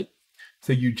money, right?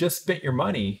 So you just spent your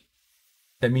money.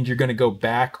 That means you're going to go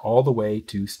back all the way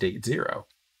to state 0.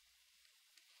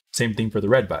 Same thing for the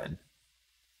red button.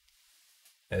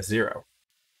 S0.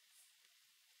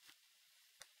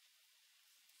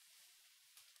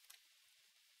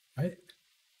 Right?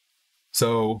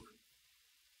 So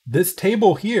this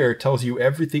table here tells you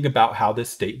everything about how this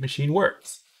state machine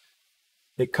works.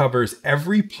 It covers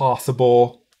every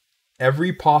possible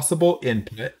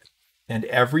input and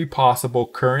every possible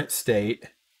current state,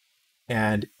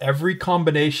 and every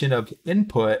combination of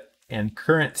input and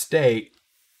current state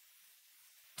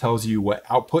tells you what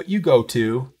output you go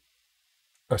to,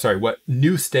 or sorry, what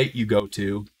new state you go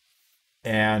to,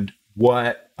 and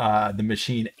what the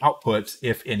machine outputs,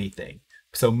 if anything.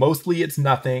 So mostly it's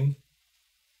nothing,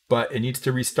 but it needs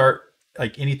to restart.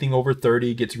 Like anything over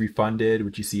 30 gets refunded,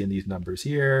 which you see in these numbers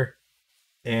here.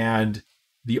 And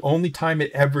the only time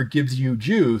it ever gives you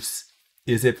juice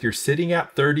is if you're sitting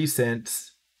at 30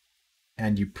 cents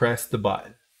and you press the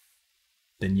button,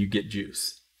 then you get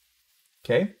juice.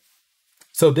 Okay.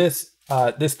 So this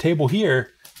table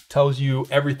here tells you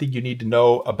everything you need to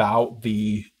know about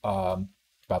the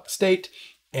state,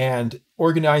 and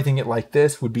organizing it like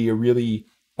this would be a really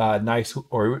nice,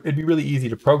 or it'd be really easy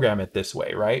to program it this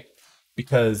way, right?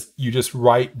 Because you just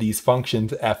write these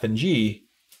functions f and g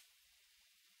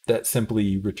that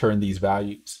simply return these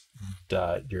values.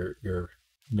 And, your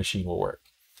machine will work.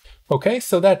 Okay,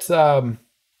 so that's a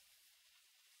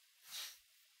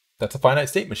finite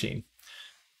state machine.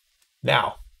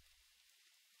 Now,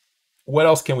 what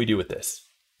else can we do with this?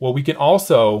 Well, we can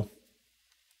also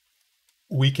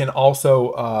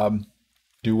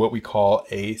do what we call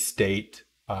a state.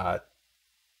 What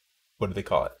do they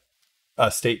call it? A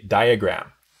state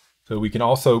diagram. So we can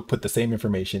also put the same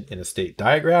information in a state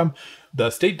diagram.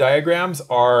 The state diagrams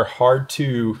are hard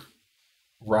to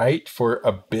write for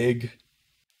a big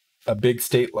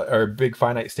state or a big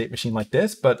finite state machine like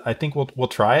this, but I think we'll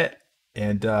try it.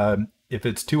 And if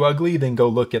it's too ugly, then go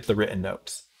look at the written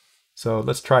notes. So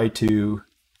let's try to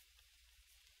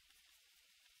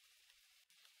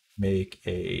make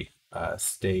a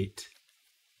state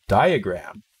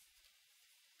diagram.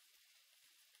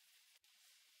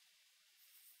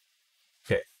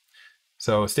 Okay,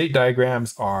 so state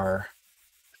diagrams are,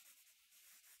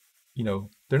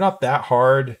 they're not that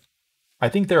hard. I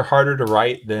think they're harder to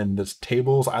write than the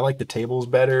tables. I like the tables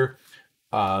better,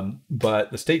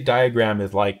 but the state diagram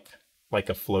is like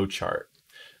a flow chart.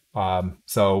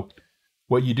 So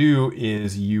what you do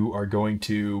is you are going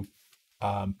to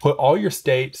put all your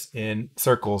states in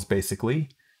circles, basically.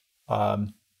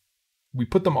 We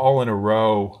put them all in a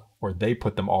row, or they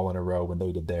put them all in a row when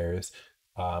they did theirs.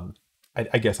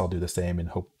 I guess I'll do the same and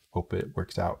hope it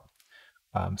works out.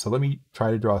 So let me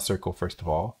try to draw a circle first of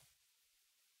all.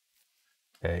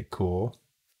 Okay, cool.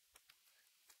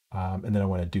 And then I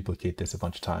want to duplicate this a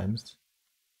bunch of times.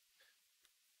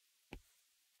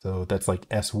 So that's like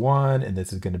S1, and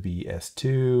this is going to be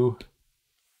S2,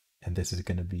 and this is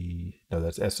going to be, no,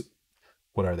 that's S,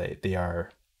 what are they? They are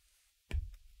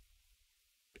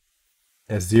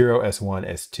S0, S1,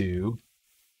 S2.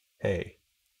 Hey.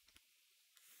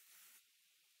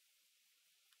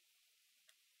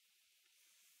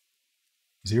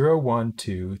 Zero, 1,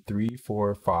 2, 3,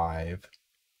 4, 5.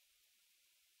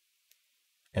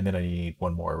 And then I need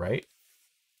one more, right?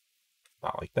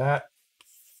 Not like that.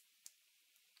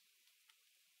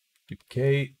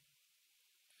 Duplicate.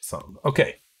 Some.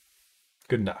 Okay.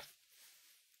 Good enough.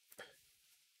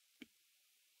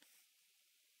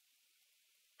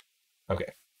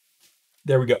 Okay.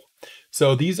 There we go.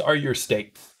 So these are your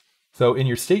states. So in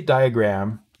your state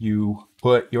diagram, you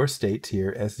put your states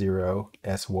here, S0,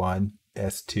 S1,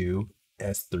 S2,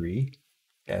 S3,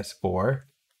 S4,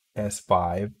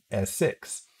 S5,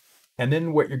 S6. And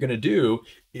then what you're going to do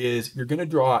is you're going to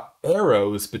draw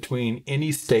arrows between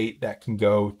any state that can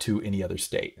go to any other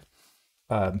state.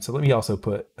 So let me also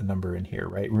put a number in here,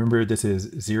 right? Remember, this is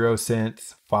 0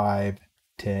 cents, 5,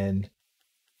 10,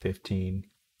 15,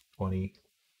 20,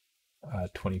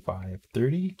 25,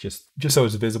 30, just so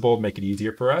it's visible, make it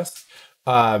easier for us.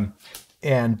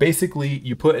 And basically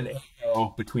you put an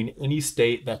arrow between any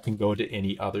state that can go to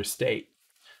any other state.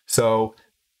 So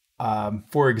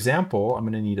for example, I'm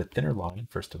going to need a thinner line,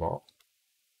 first of all,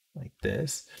 like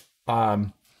this.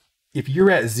 If you're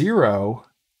at 0,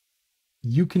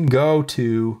 you can go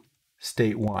to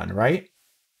state 1, right?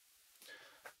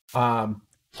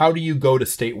 How do you go to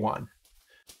state 1?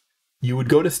 You would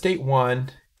go to state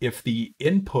 1 if the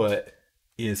input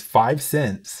is 5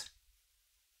 cents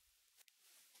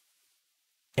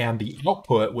and the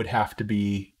output would have to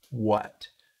be what?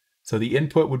 So the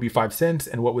input would be 5 cents,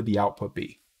 and what would the output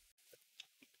be?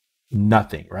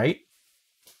 Nothing, right?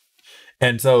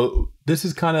 And so this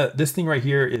is kind of, this thing right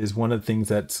here is one of the things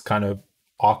that's kind of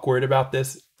awkward about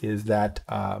this, is that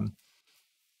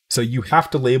so you have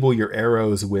to label your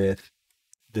arrows with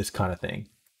this kind of thing.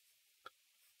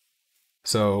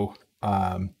 So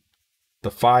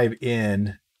the 5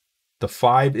 in, the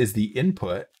 5 is the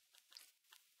input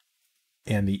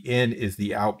and the N is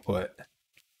the output.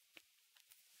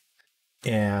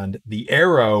 And the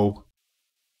arrow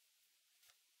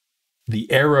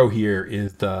here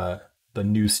is the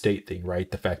new state thing, right?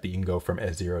 The fact that you can go from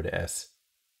S0 to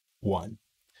S1.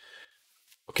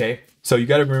 Okay, so you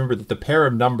got to remember that the pair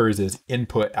of numbers is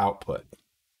input output.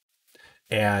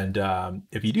 And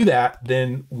if you do that,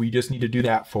 then we just need to do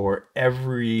that for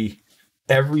every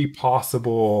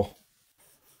possible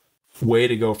way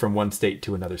to go from one state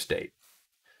to another state.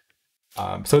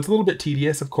 So it's a little bit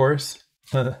tedious, of course,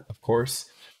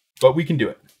 but we can do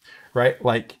it, right?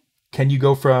 Like, you can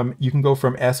go from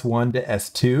S1 to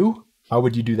S2. How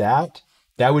would you do that?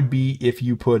 That would be if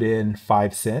you put in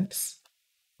 5 cents,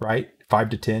 right? 5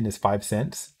 to 10 is 5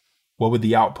 cents. What would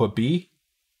the output be?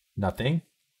 Nothing.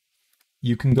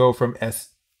 You can go from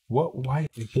why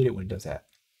I hate it when it does that.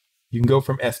 You can go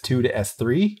from S2 to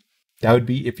S3. That would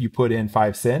be if you put in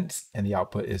 5 cents and the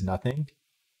output is nothing.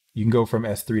 You can go from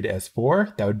S3 to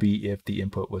S4. That would be if the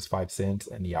input was 5 cents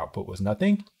and the output was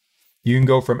nothing. You can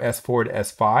go from S4 to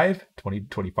S5, 20 to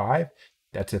 25.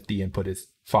 That's if the input is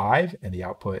 5 and the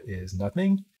output is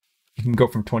nothing. You can go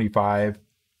from 25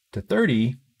 to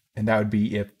 30, and that would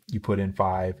be if you put in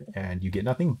 5 and you get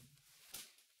nothing.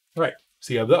 All right,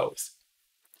 so you have those.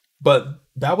 But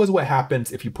that was what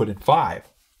happens if you put in 5.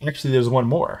 Actually, there's one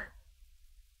more.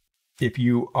 If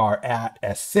you are at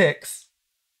S6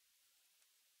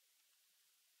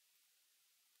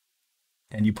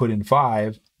 and you put in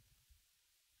 5,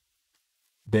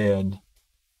 then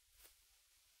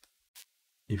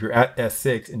if you're at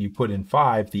S6 and you put in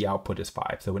 5, the output is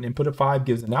 5. So an input of 5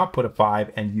 gives an output of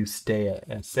 5, and you stay at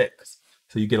S6.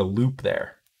 So you get a loop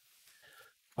there.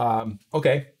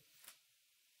 Okay.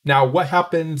 Now what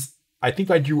happens? I think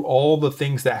I drew all the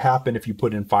things that happen if you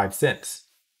put in 5 cents.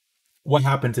 What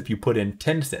happens if you put in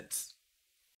 10 cents?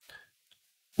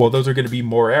 Well, those are going to be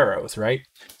more arrows, right?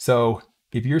 So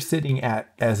if you're sitting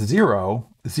at S0,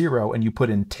 0, and you put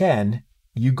in 10,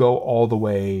 you go all the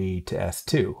way to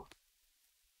S2.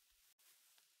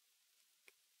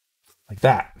 Like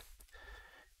that.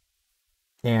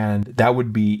 And that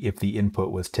would be if the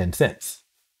input was 10 cents.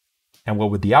 And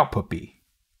what would the output be?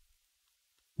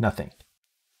 Nothing.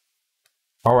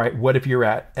 All right, what if you're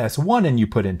at S1 and you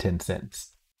put in 10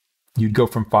 cents? You'd go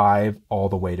from 5 all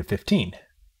the way to 15.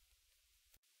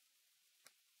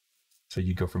 So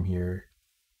you go from here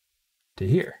to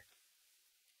here.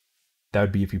 That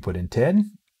would be if you put in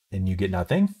 10 and you get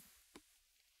nothing.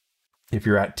 If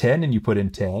you're at 10 and you put in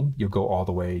 10, you'll go all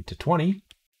the way to 20.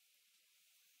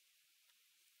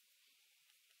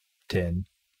 10,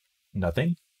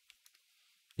 nothing.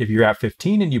 If you're at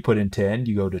 15 and you put in 10,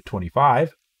 you go to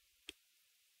 25.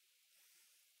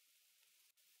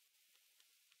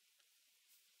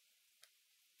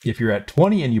 If you're at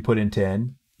 20 and you put in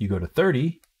 10, you go to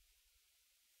 30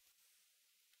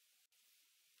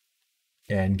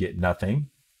 and get nothing.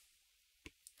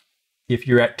 If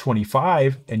you're at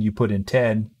 25 and you put in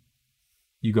 10,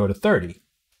 you go to 30.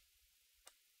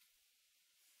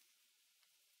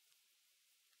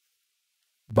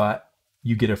 But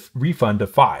you get a refund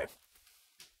of 5,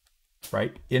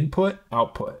 right? Input,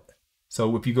 output.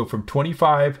 So if you go from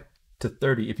 25 to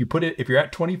 30, if you're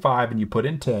at 25 and you put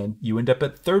in 10, you end up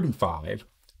at 35,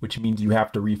 which means you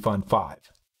have to refund 5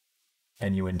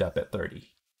 and you end up at 30.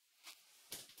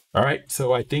 All right,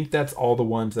 so I think that's all the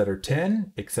ones that are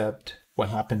 10, except what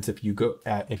happens if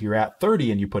you're at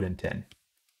 30 and you put in 10.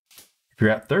 If you're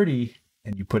at 30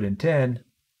 and you put in 10,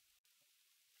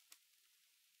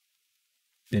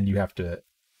 then you have to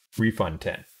refund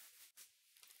 10.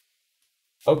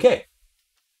 Okay.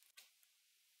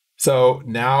 So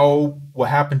now what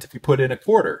happens if you put in a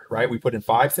quarter, right? We put in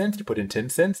 5 cents, you put in 10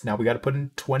 cents. Now we got to put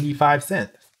in 25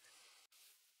 cents.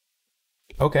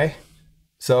 Okay.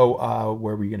 So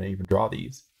where are we going to even draw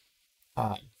these?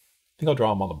 I think I'll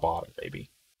draw them on the bottom, maybe.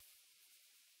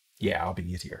 Yeah, I'll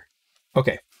be easier.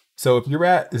 Okay. So if you're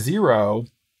at 0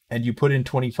 and you put in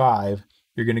 25,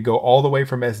 you're going to go all the way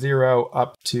from S0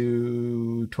 up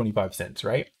to 25 cents,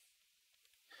 right?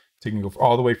 So you can go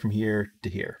all the way from here to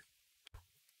here.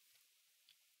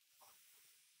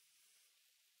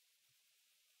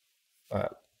 I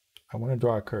want to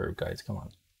draw a curve, guys. Come on.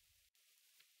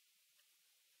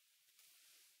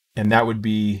 And that would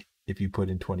be if you put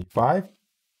in 25.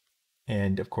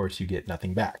 And of course, you get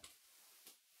nothing back.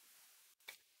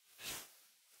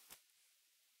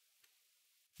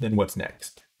 Then what's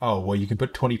next? Oh, well, you can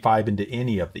put 25 into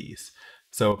any of these.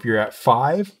 So if you're at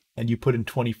 5 and you put in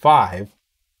 25,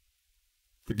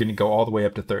 you're going to go all the way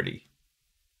up to 30.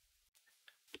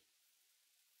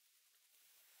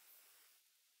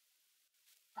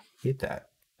 I hate that.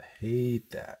 I hate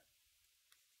that.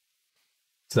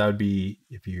 So that would be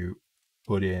if you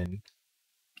put in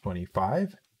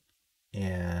 25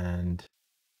 and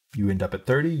you end up at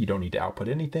 30, you don't need to output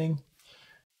anything.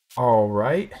 All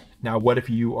right. Now, what if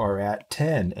you are at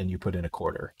 10 and you put in a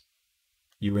quarter?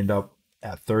 You end up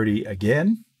at 30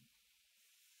 again.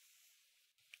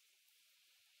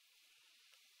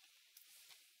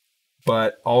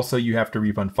 But also you have to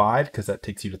refund 5 because that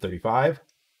takes you to 35.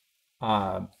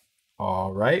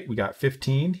 All right. We got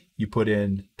 15. You put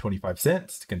in 25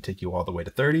 cents. It's going to take you all the way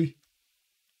to 30.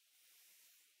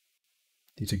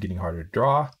 These are getting harder to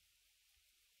draw.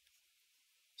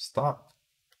 Stop.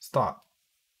 Stop.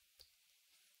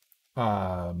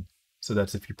 So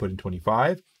that's if you put in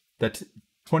 25. That's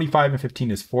 25 and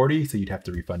 15 is 40, so you'd have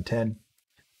to refund 10.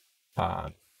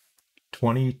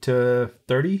 20 to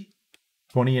 30.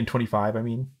 20 and 25, I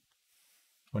mean.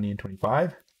 20 and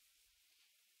 25.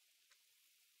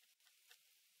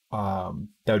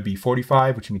 That would be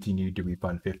 45, which means you need to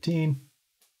refund 15.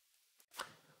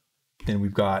 Then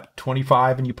we've got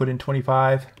 25 and you put in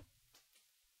 25,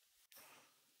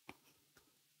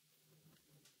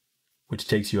 which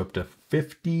takes you up to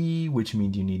 50, which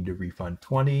means you need to refund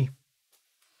 20.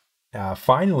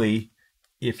 Finally,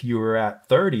 if you were at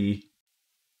 30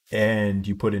 and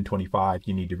you put in 25,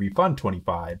 you need to refund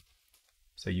 25.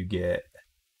 So you get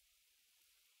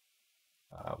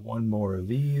one more of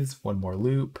these, one more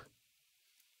loop,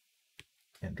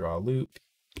 and draw a loop.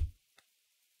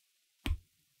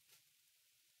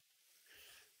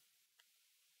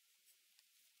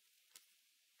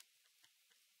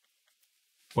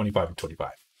 $25 and $25.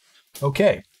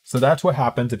 Okay, so that's what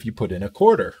happens if you put in a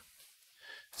quarter.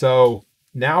 So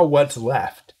now what's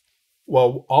left?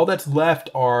 Well, all that's left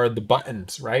are the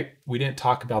buttons, right? We didn't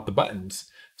talk about the buttons.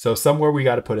 So somewhere we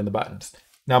got to put in the buttons.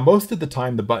 Now, most of the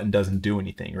time the button doesn't do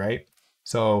anything, right?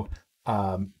 So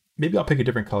maybe I'll pick a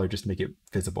different color just to make it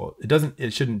visible.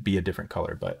 It shouldn't be a different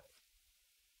color, but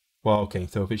well, okay.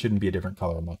 So if it shouldn't be a different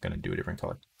color, I'm not going to do a different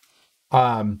color.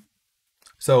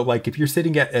 So like if you're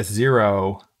sitting at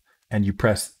S0 and you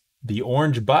press the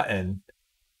orange button,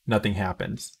 nothing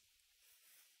happens.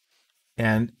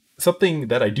 And something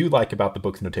that I do like about the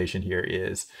book's notation here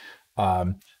is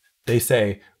they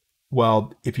say,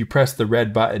 well, if you press the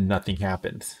red button, nothing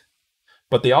happens.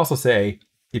 But they also say,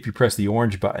 if you press the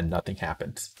orange button, nothing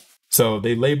happens. So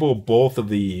they label both of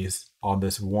these on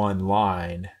this one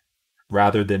line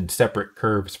rather than separate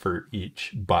curves for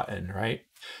each button, right?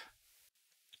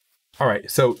 All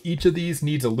right, so each of these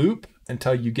needs a loop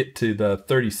until you get to the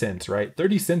 30 cents, right?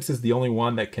 30 cents is the only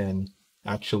one that can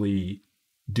actually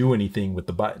do anything with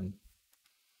the button.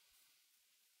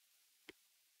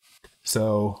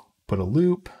 So put a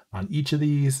loop on each of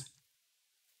these.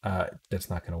 That's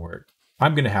not going to work.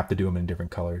 I'm going to have to do them in a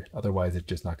different color. Otherwise, it's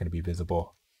just not going to be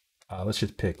visible. Let's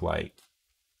just pick like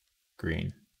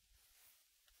green.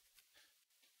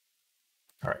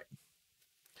 All right.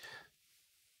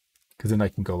 Because then I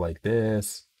can go like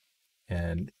this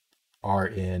and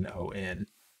RNON.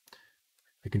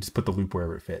 I can just put the loop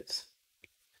wherever it fits.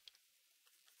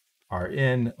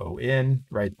 RNON,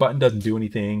 right? Button doesn't do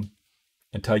anything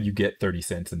until you get 30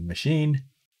 cents in the machine.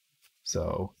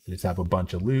 So you just have a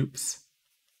bunch of loops.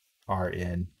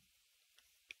 RNON.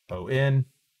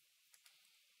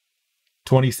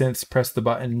 20 cents, press the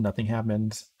button, nothing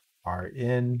happens.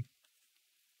 RNON.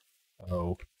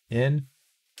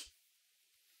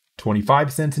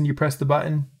 25 cents and you press the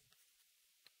button.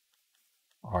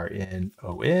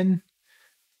 RNON.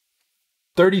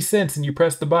 30 cents and you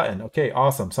press the button. Okay,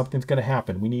 awesome. Something's going to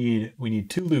happen. We need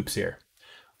two loops here.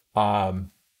 No,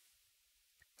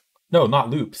 not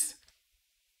loops.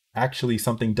 Actually,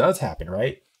 something does happen,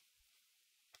 right?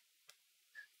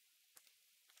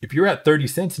 If you're at 30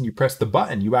 cents and you press the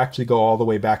button, you actually go all the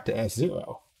way back to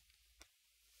S0.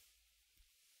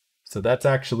 So that's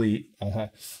actually,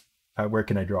 where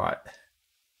can I draw it?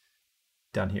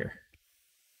 Down here.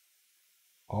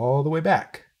 All the way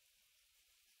back.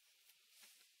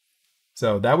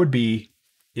 So that would be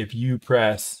if you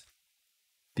press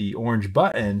the orange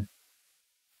button,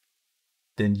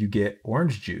 then you get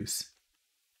orange juice.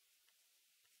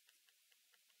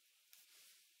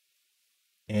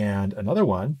 And another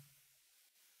one,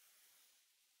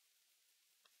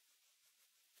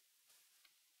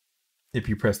 if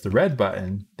you press the red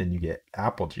button, then you get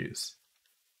apple juice.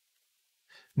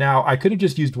 Now, I could have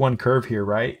just used one curve here,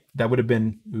 right? That would have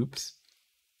been, oops.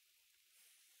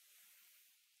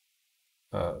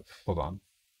 Hold on.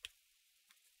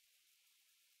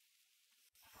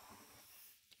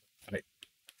 Right.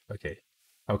 Okay.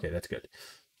 Okay, that's good.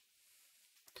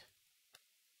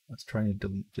 Let's try to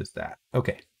delete just that.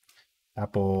 Okay.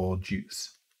 Apple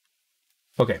juice.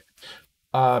 Okay.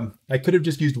 I could have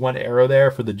just used one arrow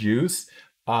there for the juice,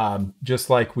 just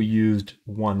like we used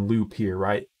one loop here,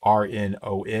 right?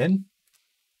 RNON.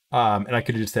 And I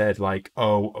could have just said like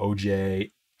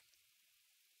OOJR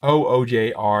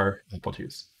apple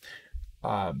juice.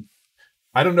 I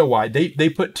don't know why they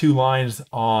put two lines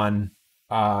on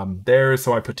theirs,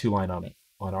 so I put two lines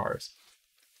on ours.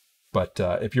 But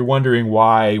if you're wondering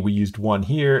why we used one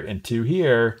here and two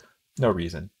here, no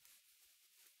reason.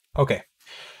 Okay.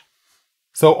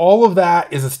 So all of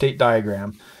that is a state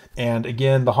diagram. And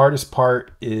again, the hardest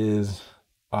part is,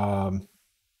 the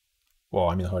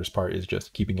hardest part is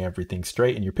just keeping everything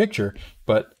straight in your picture,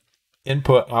 but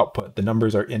input, output, the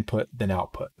numbers are input, then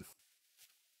output.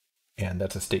 And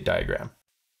that's a state diagram.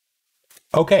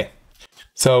 Okay.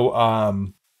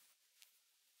 So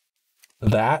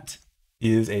that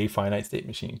is a finite state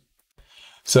machine.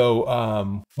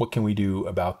 So what can we do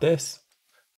about this?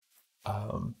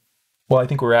 Well, I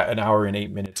think we're at 1 hour and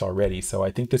 8 minutes already, so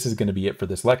I think this is going to be it for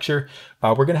this lecture.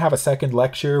 We're going to have a second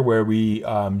lecture where we,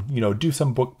 do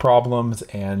some book problems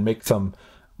and make some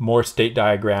more state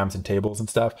diagrams and tables and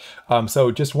stuff. So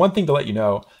just one thing to let you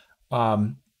know,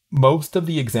 most of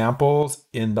the examples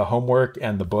in the homework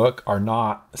and the book are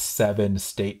not 7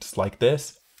 states like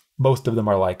this. Most of them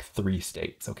are like 3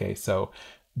 states, okay? So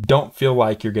don't feel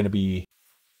like you're going to be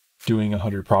doing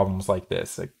 100 problems like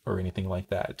this or anything like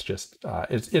that. It's just,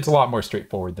 it's a lot more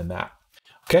straightforward than that.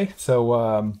 Okay,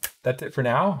 so that's it for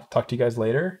now. Talk to you guys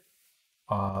later.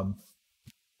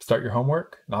 Start your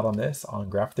homework, not on this, on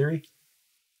graph theory.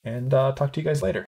 And talk to you guys later.